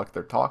what the fuck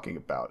they're talking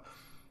about.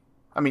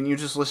 I mean, you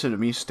just listen to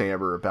me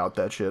stammer about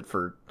that shit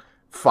for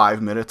 5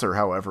 minutes or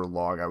however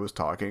long I was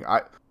talking.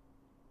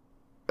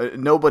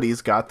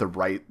 Nobody's got the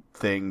right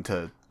thing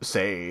to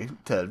say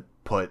to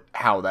put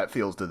how that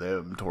feels to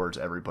them towards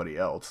everybody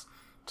else.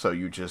 So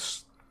you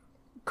just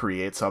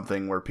create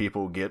something where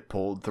people get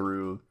pulled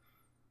through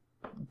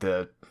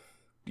the,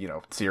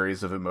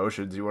 series of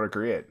emotions you want to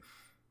create.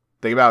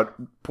 Think about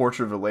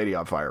Portrait of a Lady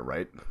on Fire,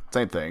 right?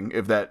 Same thing.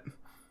 If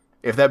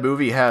that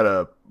movie had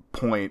a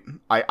point,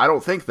 I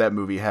don't think that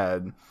movie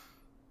had...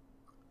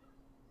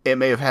 It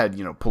may have had,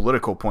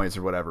 political points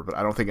or whatever, but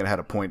I don't think it had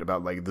a point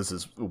about, like, this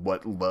is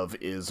what love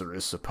is or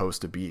is supposed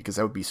to be, because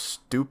that would be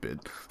stupid.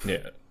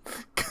 Yeah.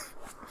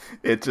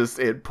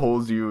 It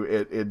pulls you,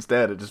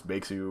 instead, it just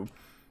makes you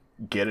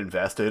get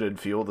invested and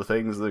feel the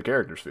things the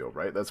characters feel,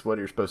 right? That's what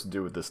you're supposed to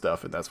do with this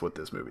stuff, and that's what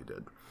this movie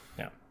did.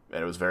 Yeah.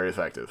 And it was very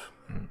effective.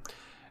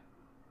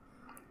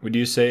 Would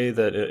you say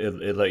that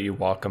it let you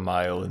walk a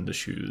mile in the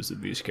shoes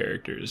of these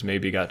characters?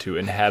 Maybe got to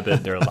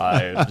inhabit their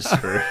lives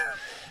for...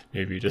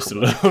 Maybe just a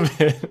little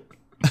bit.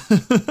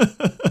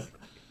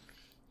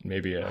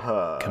 maybe a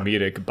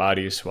comedic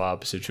body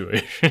swap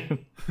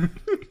situation.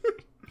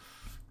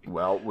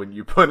 Well, when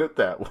you put it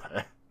that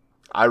way,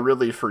 I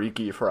really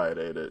Freaky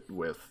Friday'd it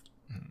with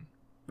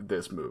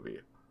this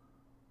movie.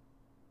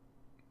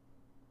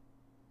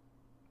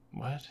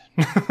 What?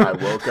 I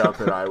woke up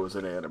and I was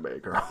an anime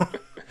girl.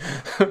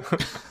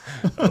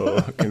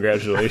 Oh,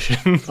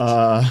 congratulations.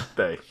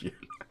 Thank you.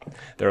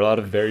 There are a lot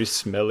of very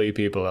smelly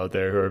people out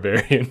there who are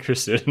very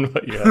interested in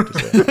what you have to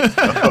say.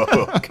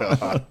 Oh,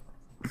 God.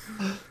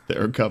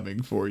 They're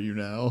coming for you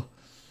now.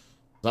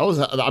 I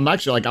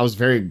was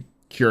very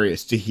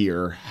curious to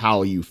hear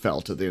how you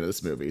felt at the end of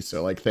this movie.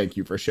 So, like, thank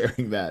you for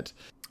sharing that.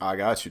 I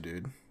got you,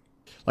 dude.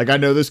 Like, I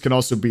know this can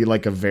also be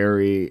like a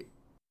very,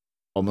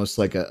 almost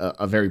like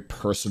a very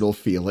personal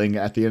feeling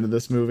at the end of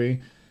this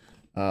movie.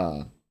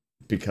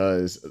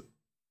 Because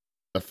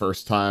the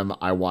first time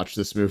I watched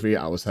this movie,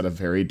 I was at a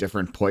very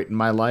different point in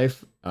my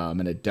life.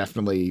 And it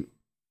definitely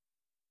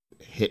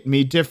hit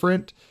me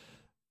different.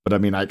 But I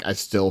mean, I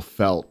still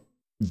felt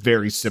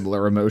very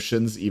similar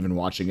emotions, even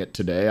watching it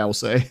today, I will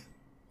say.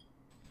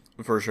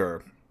 For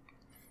sure.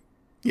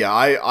 Yeah,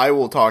 I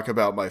will talk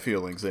about my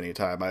feelings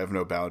anytime. I have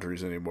no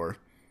boundaries anymore.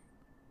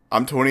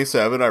 I'm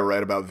 27. I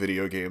write about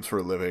video games for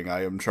a living.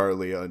 I am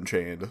Charlie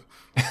Unchained.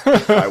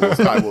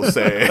 I will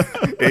say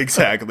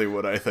exactly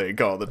what I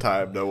think all the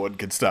time. No one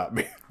can stop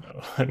me.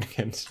 No one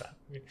can stop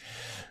me.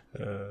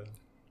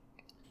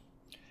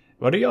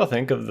 What do y'all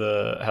think of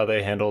how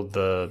they handled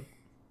the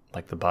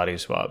body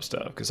swap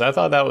stuff? Because I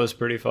thought that was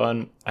pretty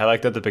fun. I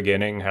liked at the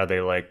beginning how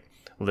they like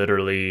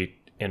literally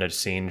in a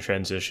scene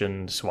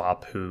transition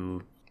swap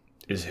who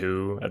is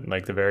who at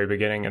like the very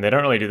beginning, and they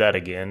don't really do that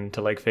again to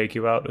like fake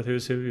you out with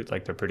who's who.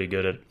 Like they're pretty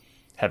good at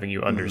having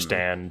you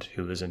understand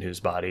who is in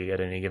whose body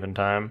at any given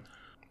time.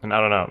 And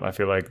I don't know, I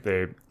feel like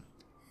they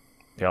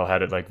all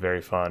had it like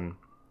very fun.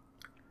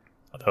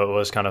 Although it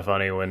was kind of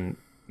funny when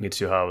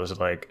Mitsuha was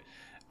like,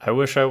 I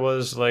wish I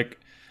was like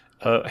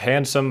a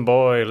handsome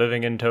boy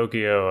living in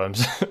Tokyo.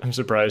 I'm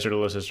surprised her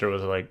little sister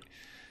was like,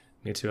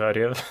 Mitsuha, do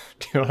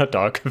you want to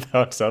talk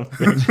about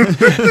something?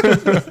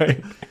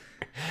 Like,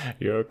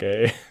 you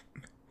okay?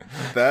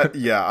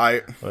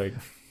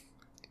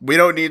 We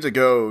don't need to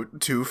go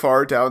too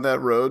far down that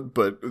road,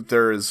 but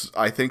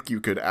I think you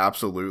could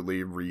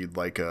absolutely read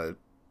like a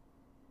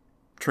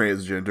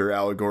transgender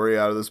allegory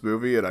out of this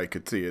movie, and I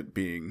could see it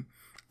being,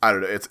 I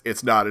don't know,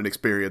 it's not an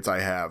experience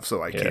I have,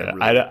 so I can't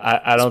really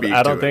I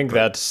don't think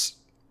that's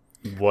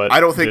what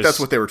I don't think that's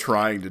what they were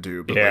trying to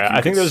do. But yeah,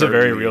 I think there's a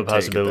very real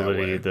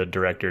possibility the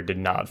director did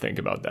not think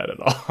about that at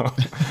all.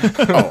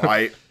 Oh,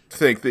 I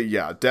think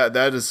that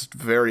that is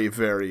very,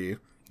 very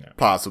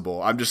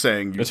possible. I'm just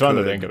saying it's fun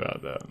to think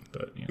about, though.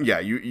 But yeah,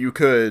 you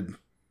could,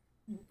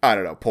 I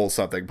don't know, pull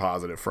something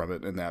positive from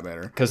it in that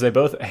manner. Because they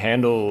both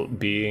handle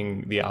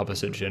being the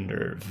opposite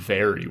gender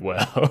very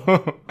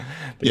well.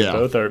 They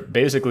both are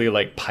basically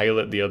like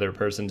pilot the other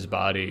person's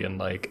body in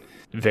like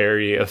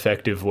very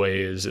effective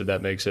ways, if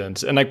that makes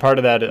sense. And like part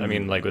of that, I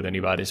mean, like with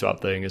any body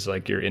swap thing, is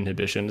like your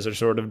inhibitions are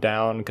sort of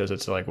down because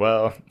it's like,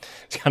 well,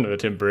 it's kind of a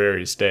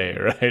temporary stay,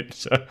 right?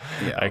 So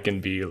I can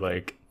be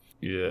like,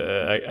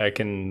 I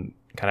can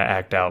kind of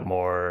act out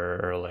more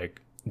or like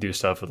do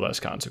stuff with less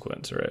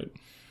consequence, right?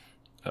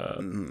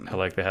 How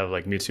like they have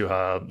like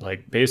Mitsuha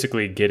like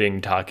basically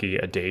getting Taki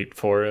a date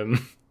for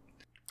him.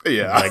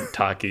 Yeah. Like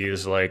Taki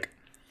is like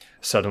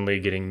suddenly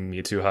getting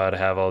Mitsuha to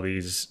have all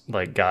these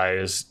like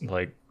guys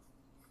like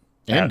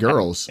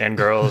girls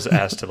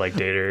asked to like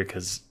date her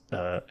because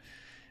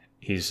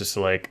he's just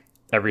like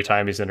every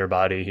time he's in her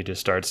body he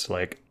just starts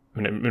like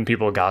when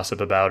people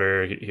gossip about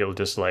her he'll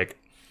just like,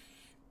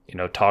 you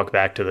know, talk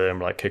back to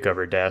them, like kick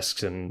over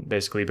desks, and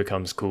basically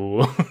becomes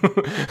cool.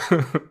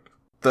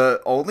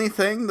 The only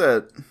thing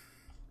that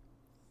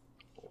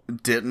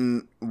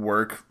didn't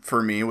work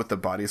for me with the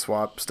body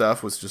swap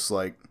stuff was just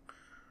like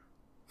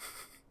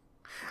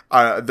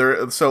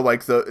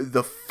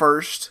the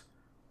first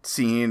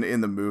scene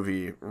in the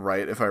movie,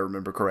 right, if I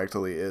remember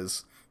correctly,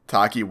 is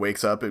Taki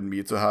wakes up in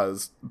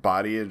Mitsuha's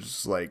body and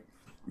just like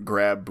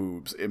grab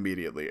boobs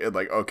immediately. And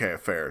like, okay,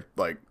 fair.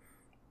 Like,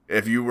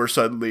 if you were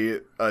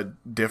suddenly a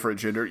different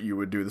gender, you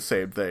would do the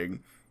same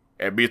thing.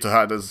 And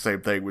Mitsuha does the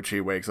same thing when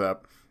she wakes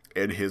up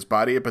in his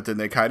body. But then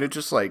they kind of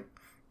just like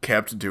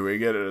kept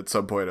doing it. And at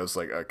some point I was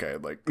like, okay,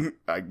 like,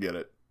 I get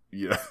it.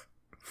 You know?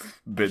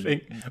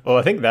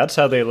 I think that's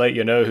how they let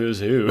you know who's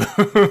who.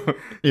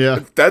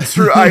 Yeah, that's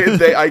true.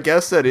 I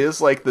guess that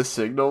is like the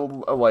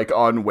signal, like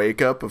on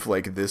Wake Up, of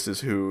like this is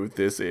who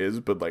this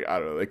is. But like I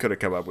don't know, they could have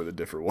come up with a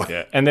different one.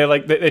 Yeah, and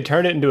they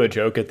turned it into a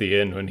joke at the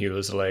end when he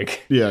was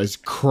like, he's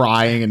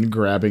crying and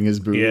grabbing his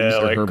boobs,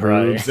 like her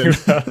crying.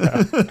 boobs,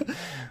 and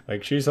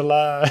like she's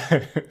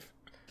alive.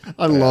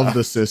 I love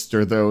the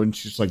sister though, and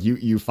she's like,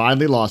 "You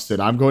finally lost it.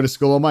 I'm going to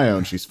school on my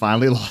own." She's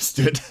finally lost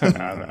it. I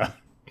don't know.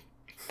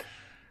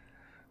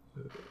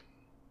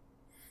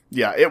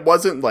 Yeah, it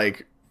wasn't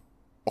like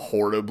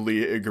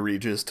horribly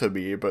egregious to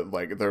me, but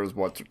like there was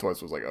once or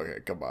twice was like, okay,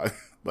 come on,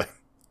 like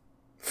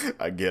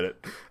I get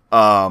it.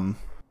 But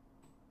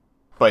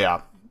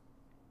yeah,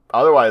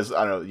 otherwise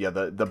I don't know. Yeah,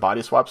 the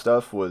body swap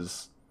stuff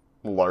was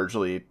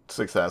largely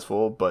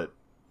successful, but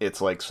it's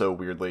like so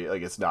weirdly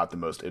like it's not the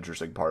most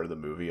interesting part of the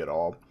movie at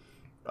all.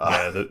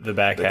 Yeah, the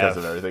back because half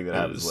of everything that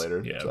happens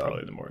later. Yeah, so.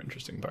 probably the more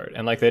interesting part.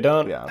 And like they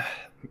don't. Yeah.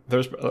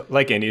 There's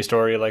like any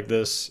story like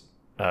this.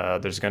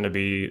 There's going to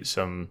be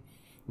some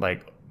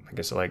like I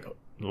guess like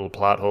little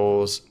plot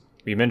holes.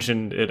 We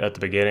mentioned it at the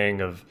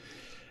beginning of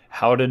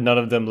how did none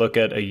of them look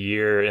at a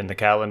year in the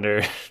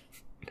calendar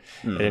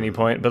at any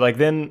point? But like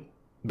then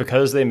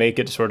because they make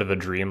it sort of a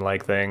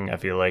dreamlike thing, I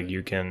feel like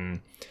you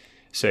can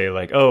say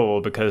like, oh,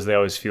 well, because they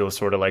always feel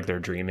sort of like they're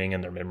dreaming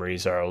and their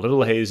memories are a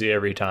little hazy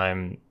every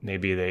time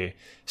maybe they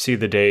see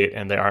the date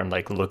and they aren't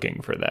like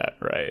looking for that,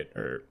 right?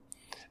 Or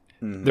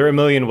there are a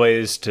million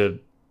ways to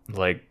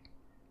like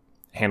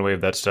hand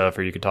wave that stuff,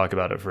 or you could talk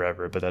about it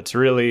forever, but that's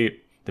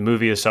really the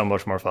movie is so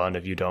much more fun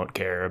if you don't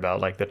care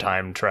about like the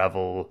time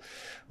travel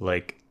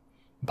like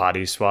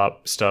body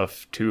swap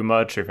stuff too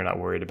much, or if you're not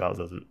worried about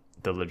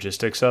the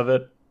logistics of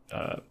it.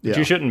 But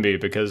you shouldn't be,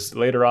 because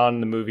later on in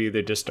the movie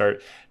they just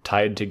start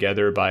tied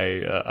together by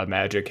a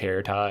magic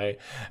hair tie.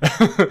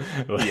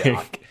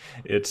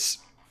 It's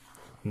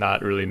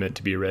not really meant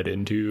to be read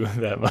into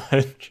that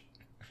much.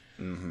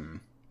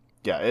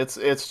 Yeah,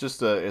 it's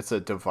just a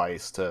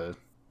device to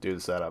do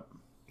the setup.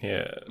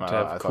 Yeah, to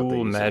have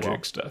cool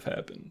magic stuff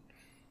happen.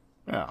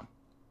 Yeah,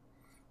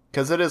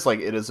 because it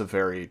is a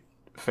very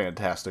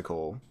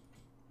fantastical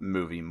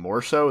movie,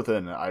 more so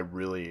than I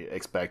really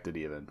expected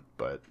even.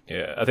 But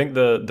yeah, I think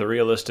the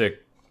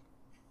realistic,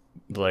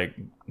 like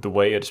the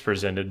way it's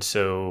presented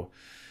so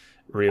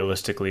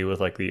realistically with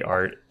like the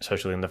art,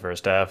 especially in the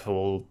first half,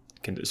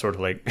 can sort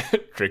of like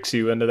tricks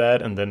you into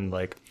that, and then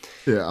like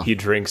he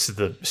drinks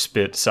the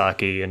spit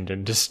sake and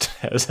then just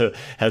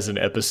has an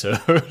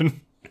episode.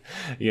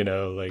 You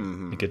know, like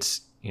it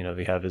gets, you know,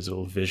 they have his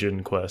little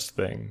vision quest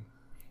thing,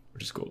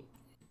 which is cool.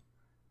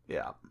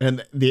 Yeah.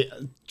 And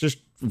just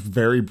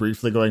very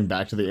briefly going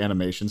back to the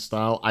animation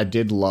style, I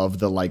did love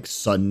the like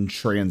sudden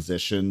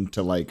transition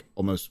to like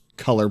almost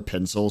color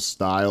pencil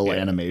style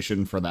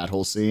animation for that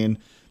whole scene.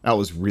 That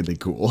was really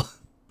cool.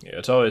 Yeah,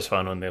 it's always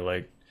fun when they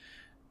like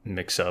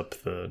mix up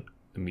the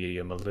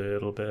medium a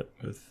little bit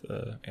with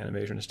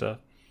animation and stuff.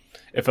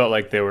 It felt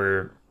like they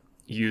were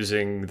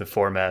using the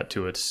format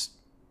to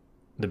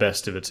the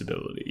best of its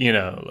ability, you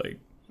know, like.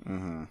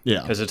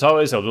 Yeah, because it's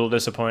always a little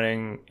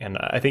disappointing, and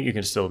I think you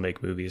can still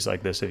make movies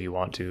like this if you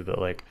want to, but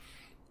like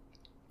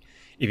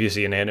if you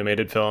see an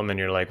animated film and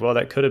you're like, well,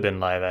 that could have been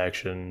live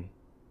action,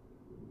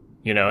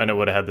 you know, and it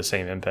would have had the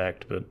same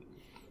impact. But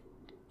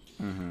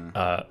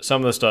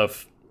some of the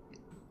stuff,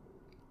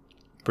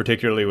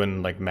 particularly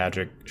when like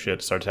magic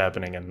shit starts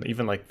happening, and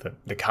even like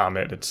the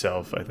comet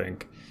itself, I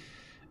think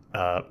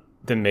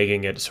then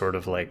making it sort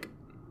of like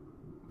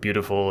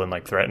beautiful and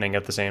like threatening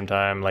at the same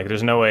time. Like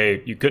there's no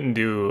way you couldn't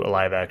do a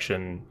live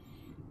action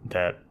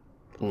that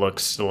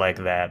looks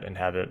like that and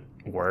have it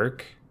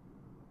work,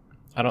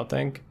 I don't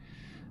think.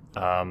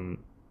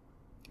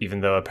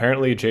 Even though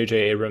apparently J.J.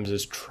 Abrams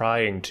is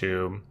trying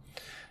to.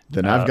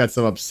 Then I've got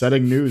some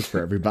upsetting news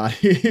for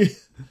everybody.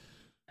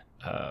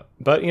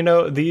 But you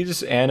know,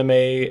 these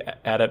anime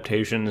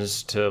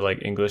adaptations to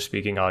like English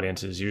speaking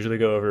audiences usually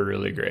go over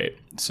really great,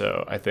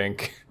 so I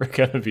think we're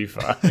gonna be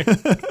fine.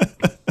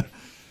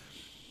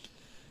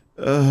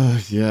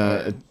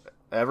 Yeah.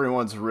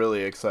 Everyone's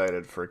really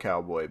excited for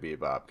Cowboy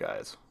Bebop,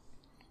 guys.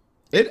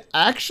 It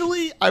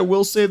actually, I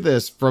will say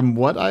this, from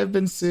what I've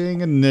been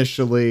seeing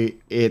initially,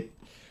 it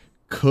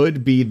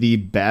could be the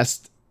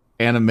best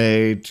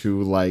anime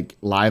to like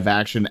live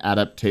action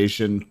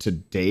adaptation to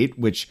date,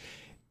 which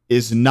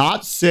is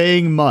not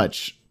saying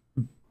much.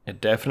 It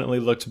definitely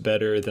looked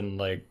better than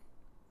like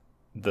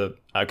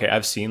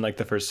I've seen like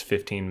the first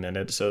 15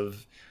 minutes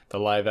of the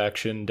live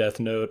action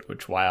Death Note,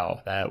 which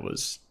wow, that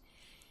was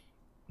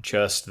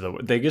just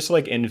they just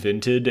like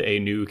invented a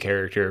new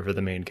character for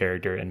the main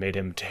character and made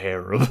him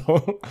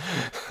terrible.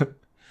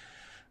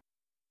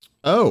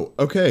 Oh,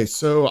 okay.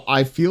 So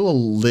I feel a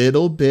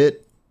little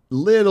bit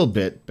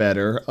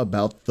better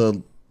about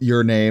the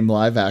Your Name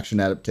live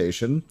action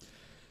adaptation,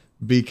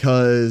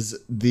 because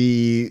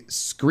the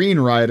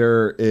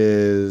screenwriter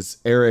is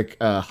Eric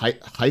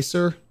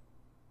Heiser,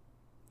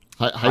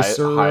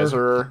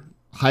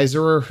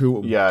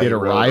 who did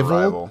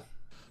Arrival.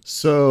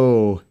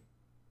 So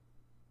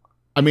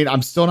I mean,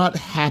 I'm still not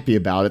happy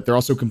about it. They're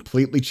also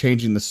completely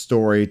changing the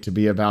story to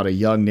be about a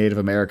young Native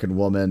American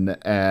woman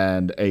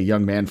and a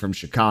young man from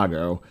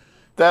Chicago.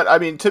 That, I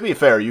mean, to be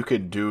fair, you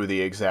could do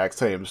the exact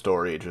same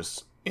story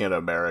just in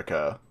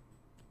America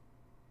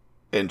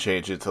and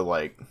change it to,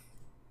 like,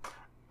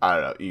 I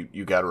don't know,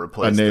 you got to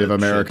replace a Native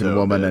American Shinto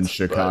woman bits, in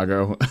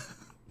Chicago.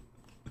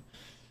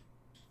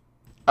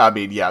 I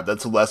mean, yeah,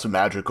 that's less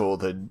magical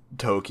than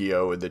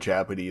Tokyo and the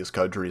Japanese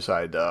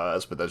countryside to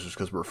us, but that's just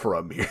because we're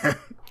from here.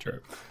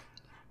 Sure.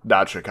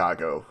 Not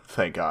Chicago,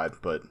 thank God,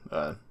 but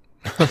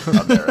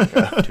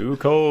America. Too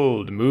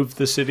cold. Move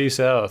the city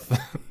south.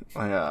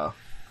 Yeah.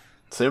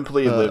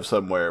 Simply live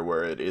somewhere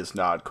where it is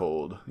not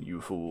cold,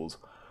 you fools.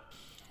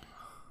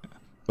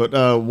 But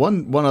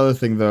one other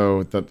thing,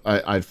 though, that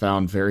I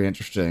found very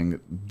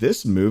interesting,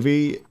 this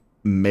movie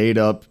made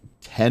up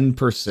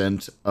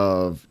 10%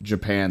 of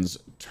Japan's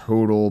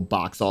total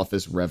box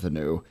office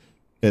revenue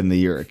in the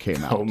year it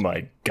came out. Oh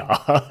my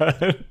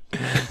god.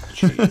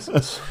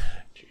 Jesus.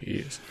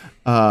 Jeez.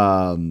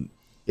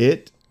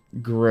 It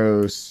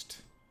grossed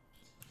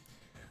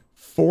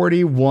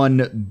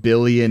 41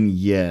 billion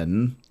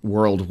yen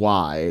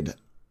worldwide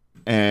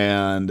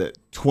and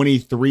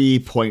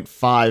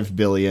 23.5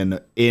 billion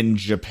in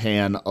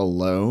Japan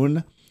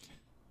alone.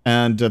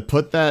 And to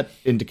put that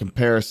into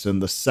comparison,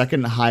 the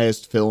second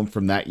highest film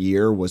from that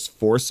year was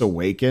Force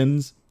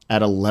Awakens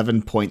at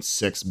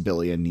 11.6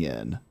 billion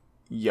yen.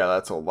 Yeah,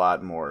 that's a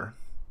lot more.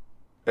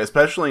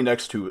 Especially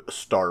next to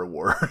Star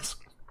Wars.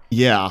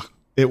 Yeah,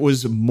 it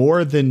was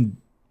more than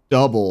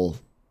double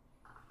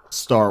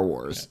Star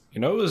Wars.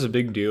 You know, it was a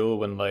big deal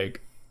when,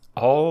 like,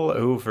 all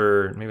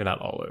over, maybe not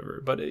all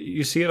over, but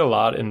you see it a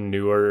lot in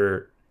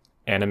newer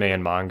anime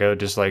and manga,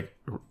 just like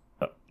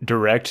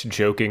direct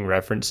joking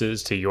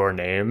references to Your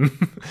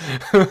Name.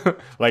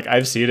 Like,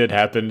 I've seen it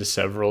happen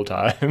several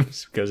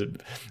times because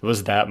it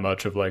was that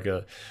much of like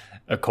a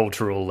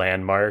cultural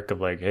landmark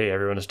of like, hey,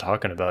 everyone is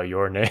talking about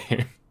Your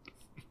Name.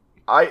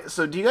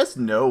 So do you guys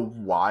know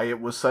why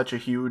it was such a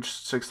huge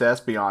success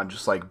beyond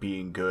just like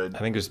being good? I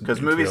think it's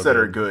because movies that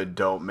are good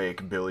don't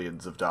make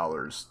billions of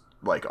dollars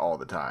like all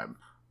the time.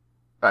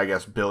 I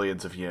guess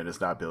billions of yen is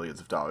not billions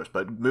of dollars,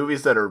 but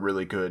movies that are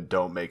really good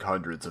don't make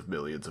hundreds of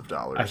millions of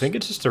dollars. I think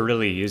it's just a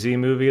really easy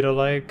movie to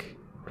like,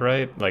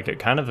 right? Like, it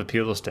kind of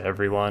appeals to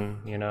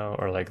everyone, you know?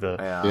 Or like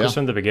just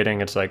from the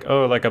beginning, it's like,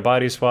 oh, like a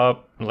body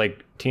swap,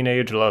 like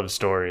teenage love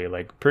story.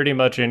 Like, pretty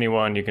much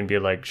anyone you can be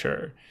like,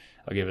 sure,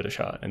 I'll give it a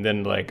shot. And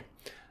then like,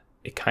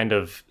 it kind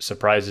of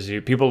surprises you.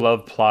 People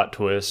love plot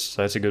twists.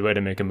 That's a good way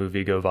to make a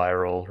movie go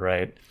viral,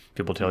 right?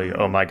 People tell you,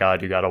 oh my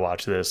God, you got to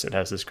watch this. It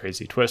has this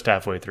crazy twist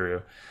halfway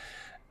through.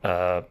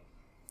 I'm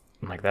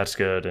like, that's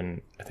good.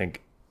 And I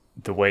think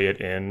the way it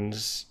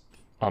ends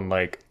on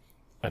like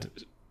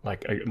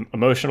an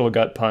emotional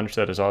gut punch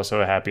that is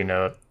also a happy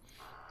note.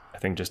 I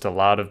think just a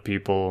lot of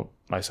people,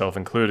 myself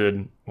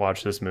included,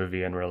 watch this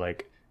movie and were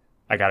like,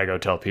 I got to go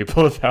tell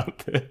people about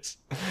this.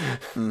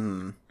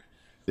 Mm-hmm.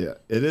 Yeah,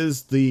 it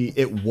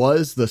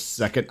was the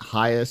second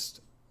highest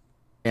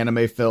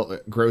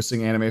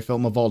grossing anime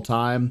film of all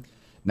time.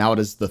 Now it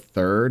is the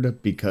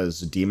third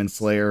because Demon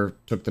Slayer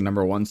took the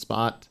number one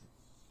spot.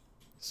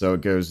 So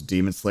it goes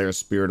Demon Slayer,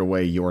 Spirit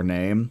Away, Your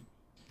Name.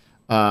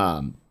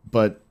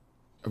 But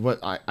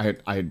what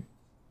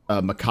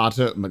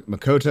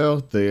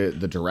Makoto,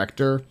 the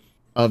director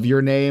of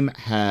Your Name,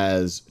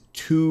 has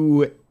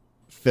 2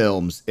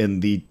 films in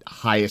the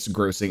highest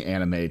grossing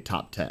anime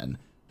top 10.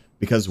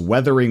 Because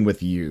Weathering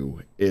with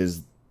You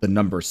is the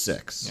number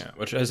 6. Yeah,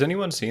 which, has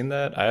anyone seen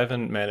that? I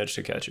haven't managed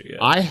to catch it yet.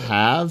 I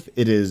have.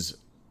 It is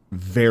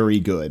very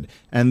good.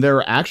 And there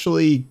are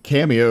actually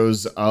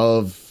cameos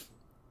of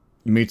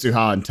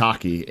Mitsuha and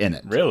Taki in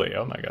it. Really?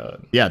 Oh my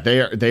god. Yeah,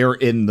 they are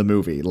in the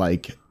movie.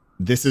 Like,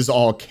 this is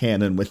all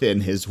canon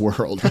within his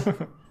world.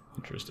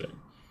 Interesting.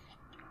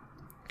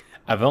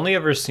 I've only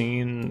ever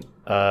seen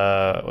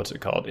what's it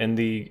called? In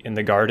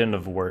the Garden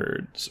of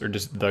Words, or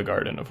just The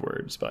Garden of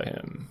Words by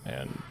him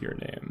and Your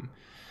Name.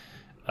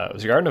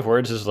 The Garden of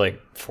Words is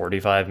like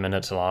 45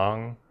 minutes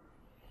long.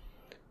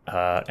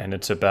 And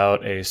it's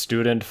about a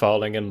student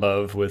falling in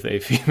love with a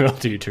female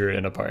teacher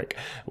in a park,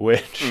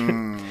 which,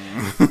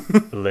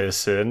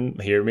 listen,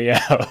 hear me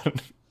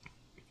out.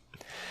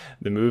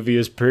 The movie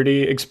is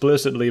pretty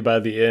explicitly by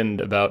the end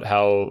about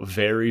how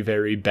very,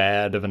 very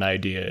bad of an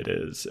idea it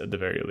is, at the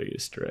very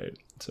least, right?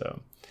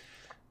 So,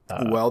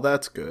 well,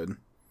 that's good.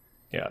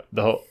 Yeah,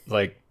 the whole,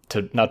 like,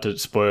 not to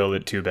spoil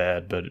it too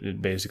bad, but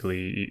it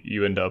basically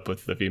you end up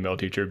with the female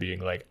teacher being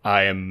like,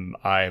 I am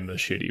a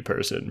shitty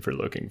person for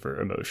looking for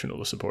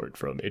emotional support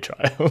from a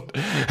child.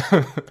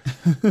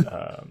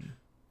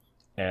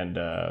 And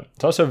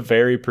it's also a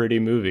very pretty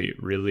movie,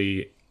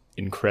 really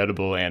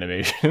incredible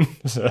animation.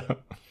 So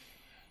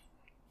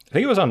I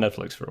think it was on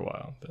Netflix for a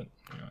while, but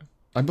anyway.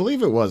 I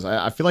believe it was.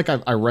 I feel like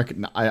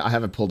I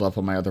have it pulled up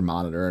on my other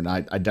monitor, and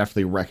I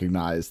definitely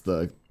recognize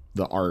the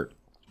art.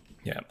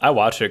 Yeah, I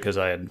watched it because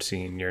I had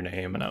seen Your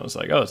Name, and I was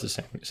like, oh, it's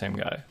the same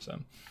guy. So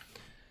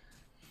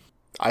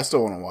I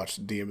still want to watch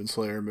the Demon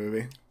Slayer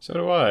movie. So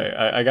do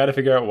I. I got to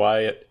figure out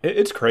why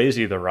it's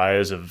crazy, the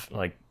rise of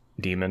like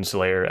Demon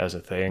Slayer as a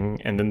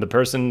thing, and then the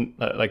person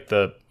like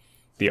the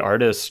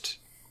artist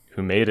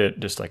who made it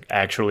just like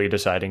actually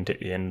deciding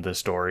to end the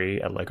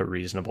story at like a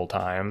reasonable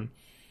time.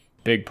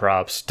 Big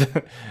props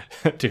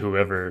to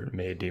whoever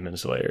made Demon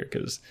Slayer,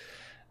 because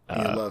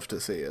you love to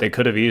see it. They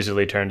could have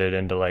easily turned it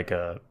into like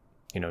a,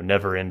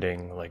 never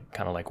ending, like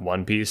kind of like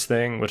One Piece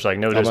thing, which like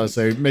I'm gonna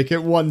say make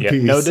it One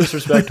Piece. No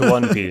disrespect to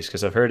One Piece,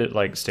 because I've heard it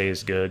like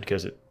stays good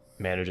because it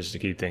manages to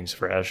keep things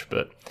fresh,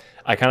 but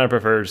I kind of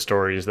prefer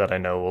stories that I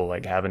know will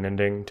like have an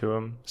ending to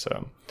them.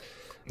 So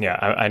yeah,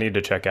 I need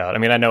to check out. I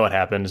mean, I know what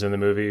happens in the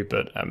movie,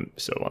 but I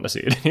still want to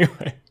see it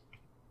anyway.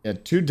 Yeah,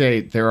 to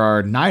date, there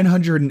are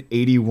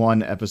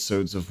 981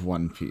 episodes of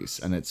One Piece,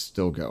 and it's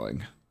still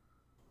going.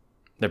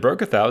 They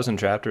broke 1,000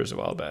 chapters a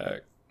while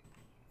back.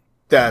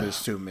 That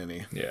is too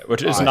many. Yeah,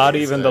 which is not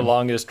even the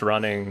longest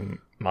running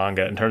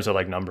manga in terms of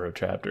like number of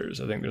chapters.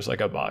 I think there's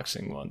like a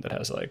boxing one that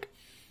has like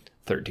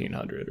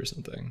 1,300 or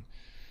something.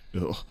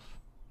 Ugh.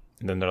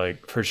 And then they're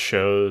like, for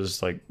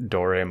shows like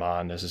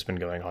Doraemon, this has been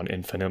going on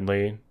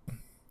infinitely.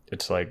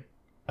 It's like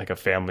a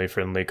family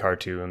friendly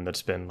cartoon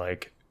that's been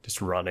like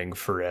just running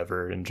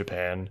forever in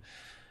Japan.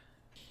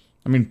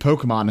 I mean,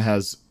 Pokemon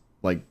has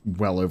like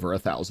well over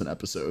 1,000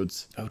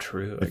 episodes. Oh,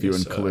 true. If you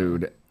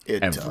include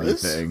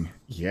everything.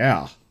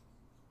 Yeah.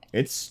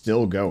 It's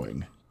still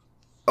going.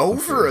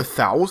 Over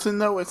 1,000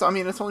 though? It's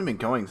only been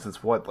going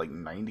since what, like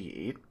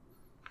 98?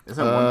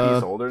 Isn't One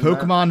Piece older than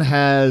Pokemon that?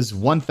 has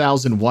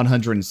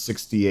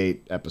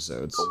 1,168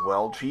 episodes.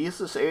 Well,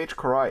 Jesus H.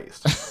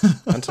 Christ.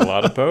 That's a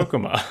lot of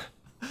Pokemon.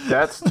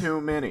 That's too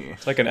many.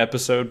 It's like an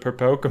episode per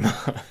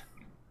Pokemon.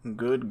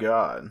 Good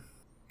God.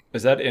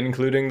 Is that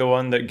including the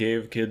one that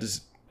gave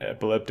kids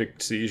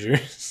epileptic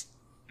seizures?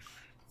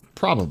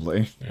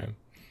 Probably. Yeah.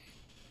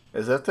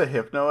 Is that the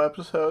Hypno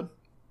episode?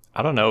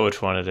 I don't know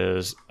which one it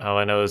is. All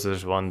I know is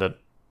there's one that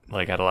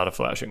like had a lot of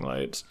flashing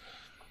lights.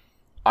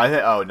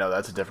 Oh no,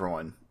 that's a different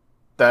one.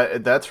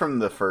 That's from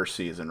the first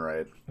season,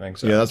 right? I think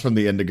so. Yeah, that's from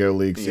the Indigo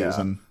League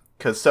season.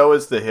 Because so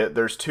is the hit.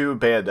 There's 2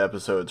 banned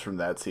episodes from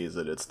that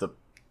season. It's the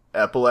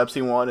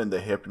epilepsy one and the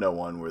Hypno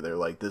one, where they're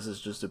like, "This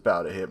is just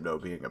about a Hypno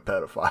being a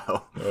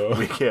pedophile. Oh.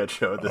 We can't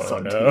show this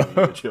on no.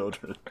 TV to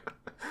children."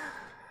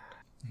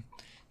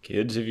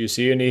 Kids, if you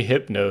see any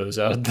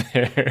Hypnos out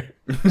there,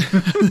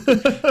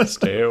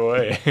 stay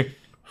away.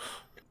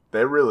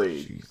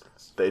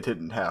 They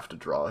didn't have to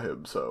draw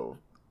him so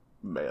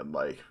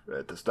man-like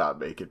to stop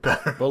make it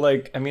better. Well,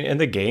 like, I mean, in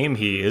the game,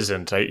 he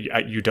isn't.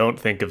 You don't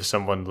think of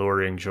someone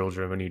luring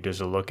children when you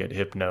just look at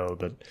Hypno,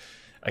 but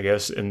I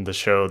guess in the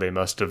show they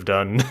must have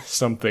done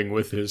something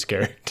with his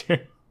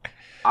character.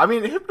 I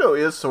mean, Hypno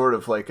is sort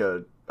of like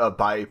a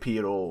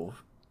bipedal,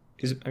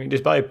 He's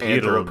bipedal,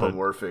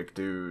 anthropomorphic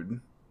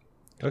dude.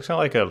 He looks kind of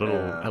like a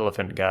little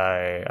elephant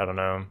guy. I don't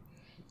know.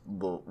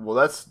 Well,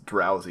 that's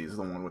Drowsy's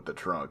the one with the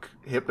trunk.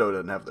 Hypno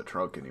doesn't have the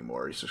trunk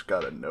anymore. He's just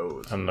got a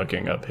nose. I'm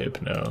looking up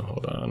Hypno.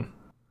 Hold on.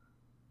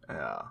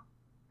 Yeah.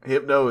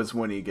 Hypno is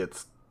when he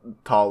gets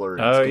taller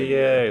and Oh, skinnier.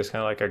 yeah. It's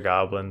kind of like a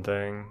goblin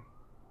thing.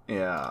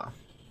 Yeah.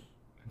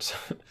 It's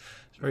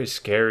very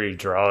scary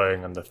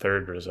drawing on the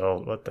third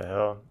result. What the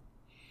hell?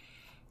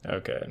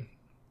 Okay.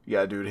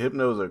 Yeah, dude,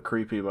 Hypno's a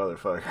creepy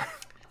motherfucker.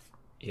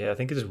 Yeah, I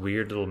think his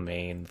weird little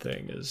mane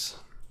thing is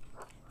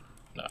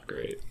not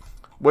great.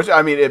 Which,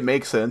 I mean, it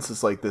makes sense.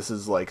 It's like, this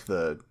is like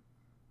the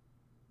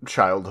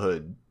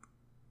childhood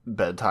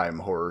bedtime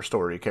horror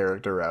story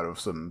character out of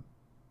some,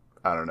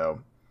 I don't know,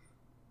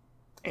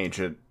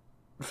 ancient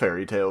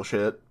fairy tale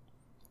shit.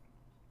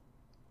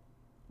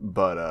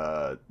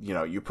 But,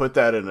 you put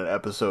that in an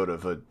episode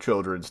of a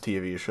children's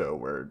TV show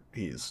where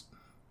he's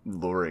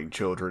luring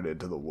children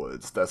into the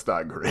woods. That's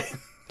not great.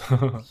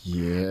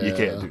 Yeah. You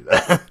can't do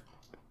that.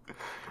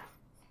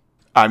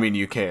 I mean,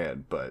 you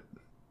can, but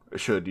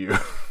should you?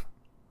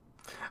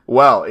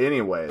 Well,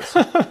 anyways,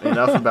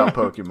 enough about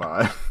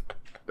Pokemon.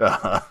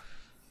 Does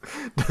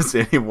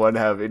anyone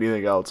have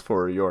anything else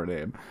for your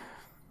name?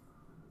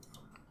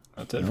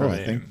 That's it for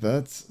me. I think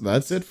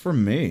that's it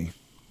from me.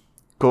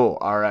 Cool.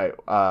 All right.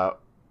 I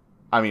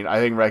mean, I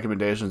think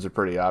recommendations are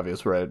pretty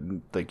obvious, right? I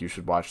think you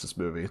should watch this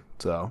movie.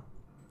 So,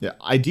 Yeah,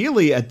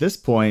 ideally at this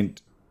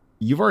point,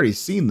 you've already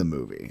seen the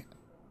movie.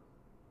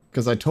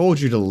 Because I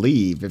told you to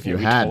leave if you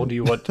hadn't. Told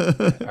you what?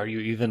 Are you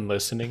even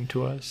listening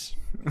to us?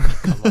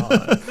 Come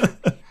on.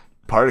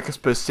 Partic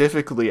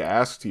specifically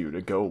asked you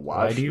to go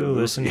watch. Why do you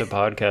listen to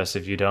podcasts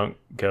if you don't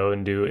go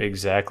and do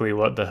exactly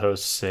what the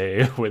hosts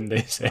say when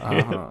they say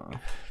it?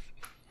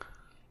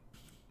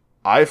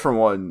 I, for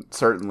one,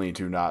 certainly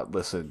do not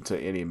listen to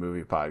any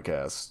movie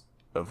podcasts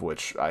of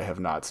which I have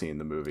not seen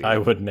the movie. I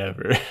would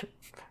never.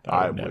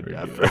 I would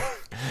never.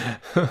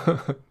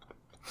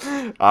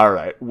 All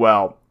right.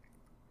 Well,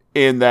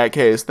 in that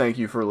case, thank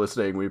you for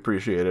listening. We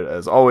appreciate it.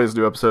 As always,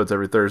 new episodes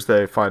every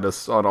Thursday. Find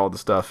us on all the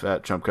stuff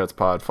at Jump Cuts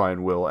Pod.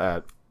 Find Will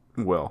at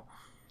Will.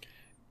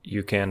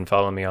 You can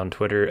follow me on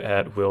Twitter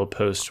at Will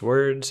Post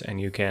Words, and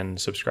you can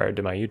subscribe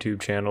to my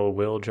YouTube channel,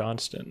 Will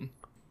Johnston.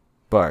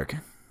 Bark.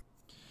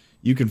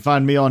 You can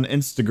find me on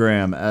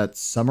Instagram at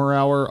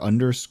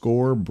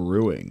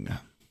summerhour_brewing.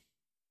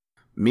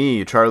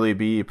 Me, Charlie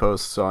B,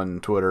 posts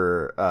on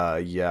Twitter.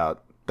 Yeah,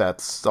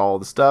 that's all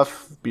the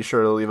stuff. Be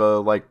sure to leave a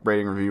like,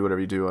 rating, review, whatever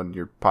you do on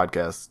your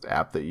podcast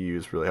app that you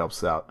use. Really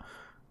helps us out.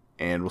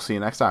 And we'll see you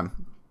next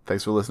time.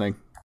 Thanks for listening.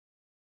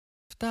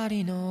 二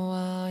人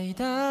の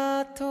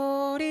間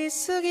通り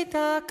過ぎ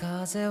た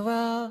風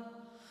は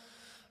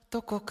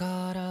どこ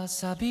から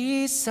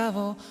寂しさ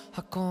を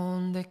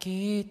運んで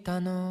きた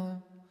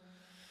の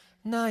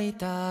泣い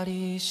た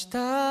りし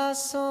た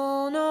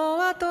そ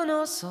の後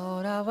の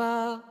空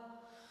は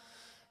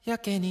や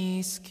け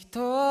に透き通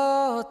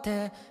っ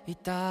てい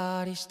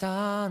たりし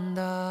たん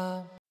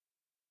だ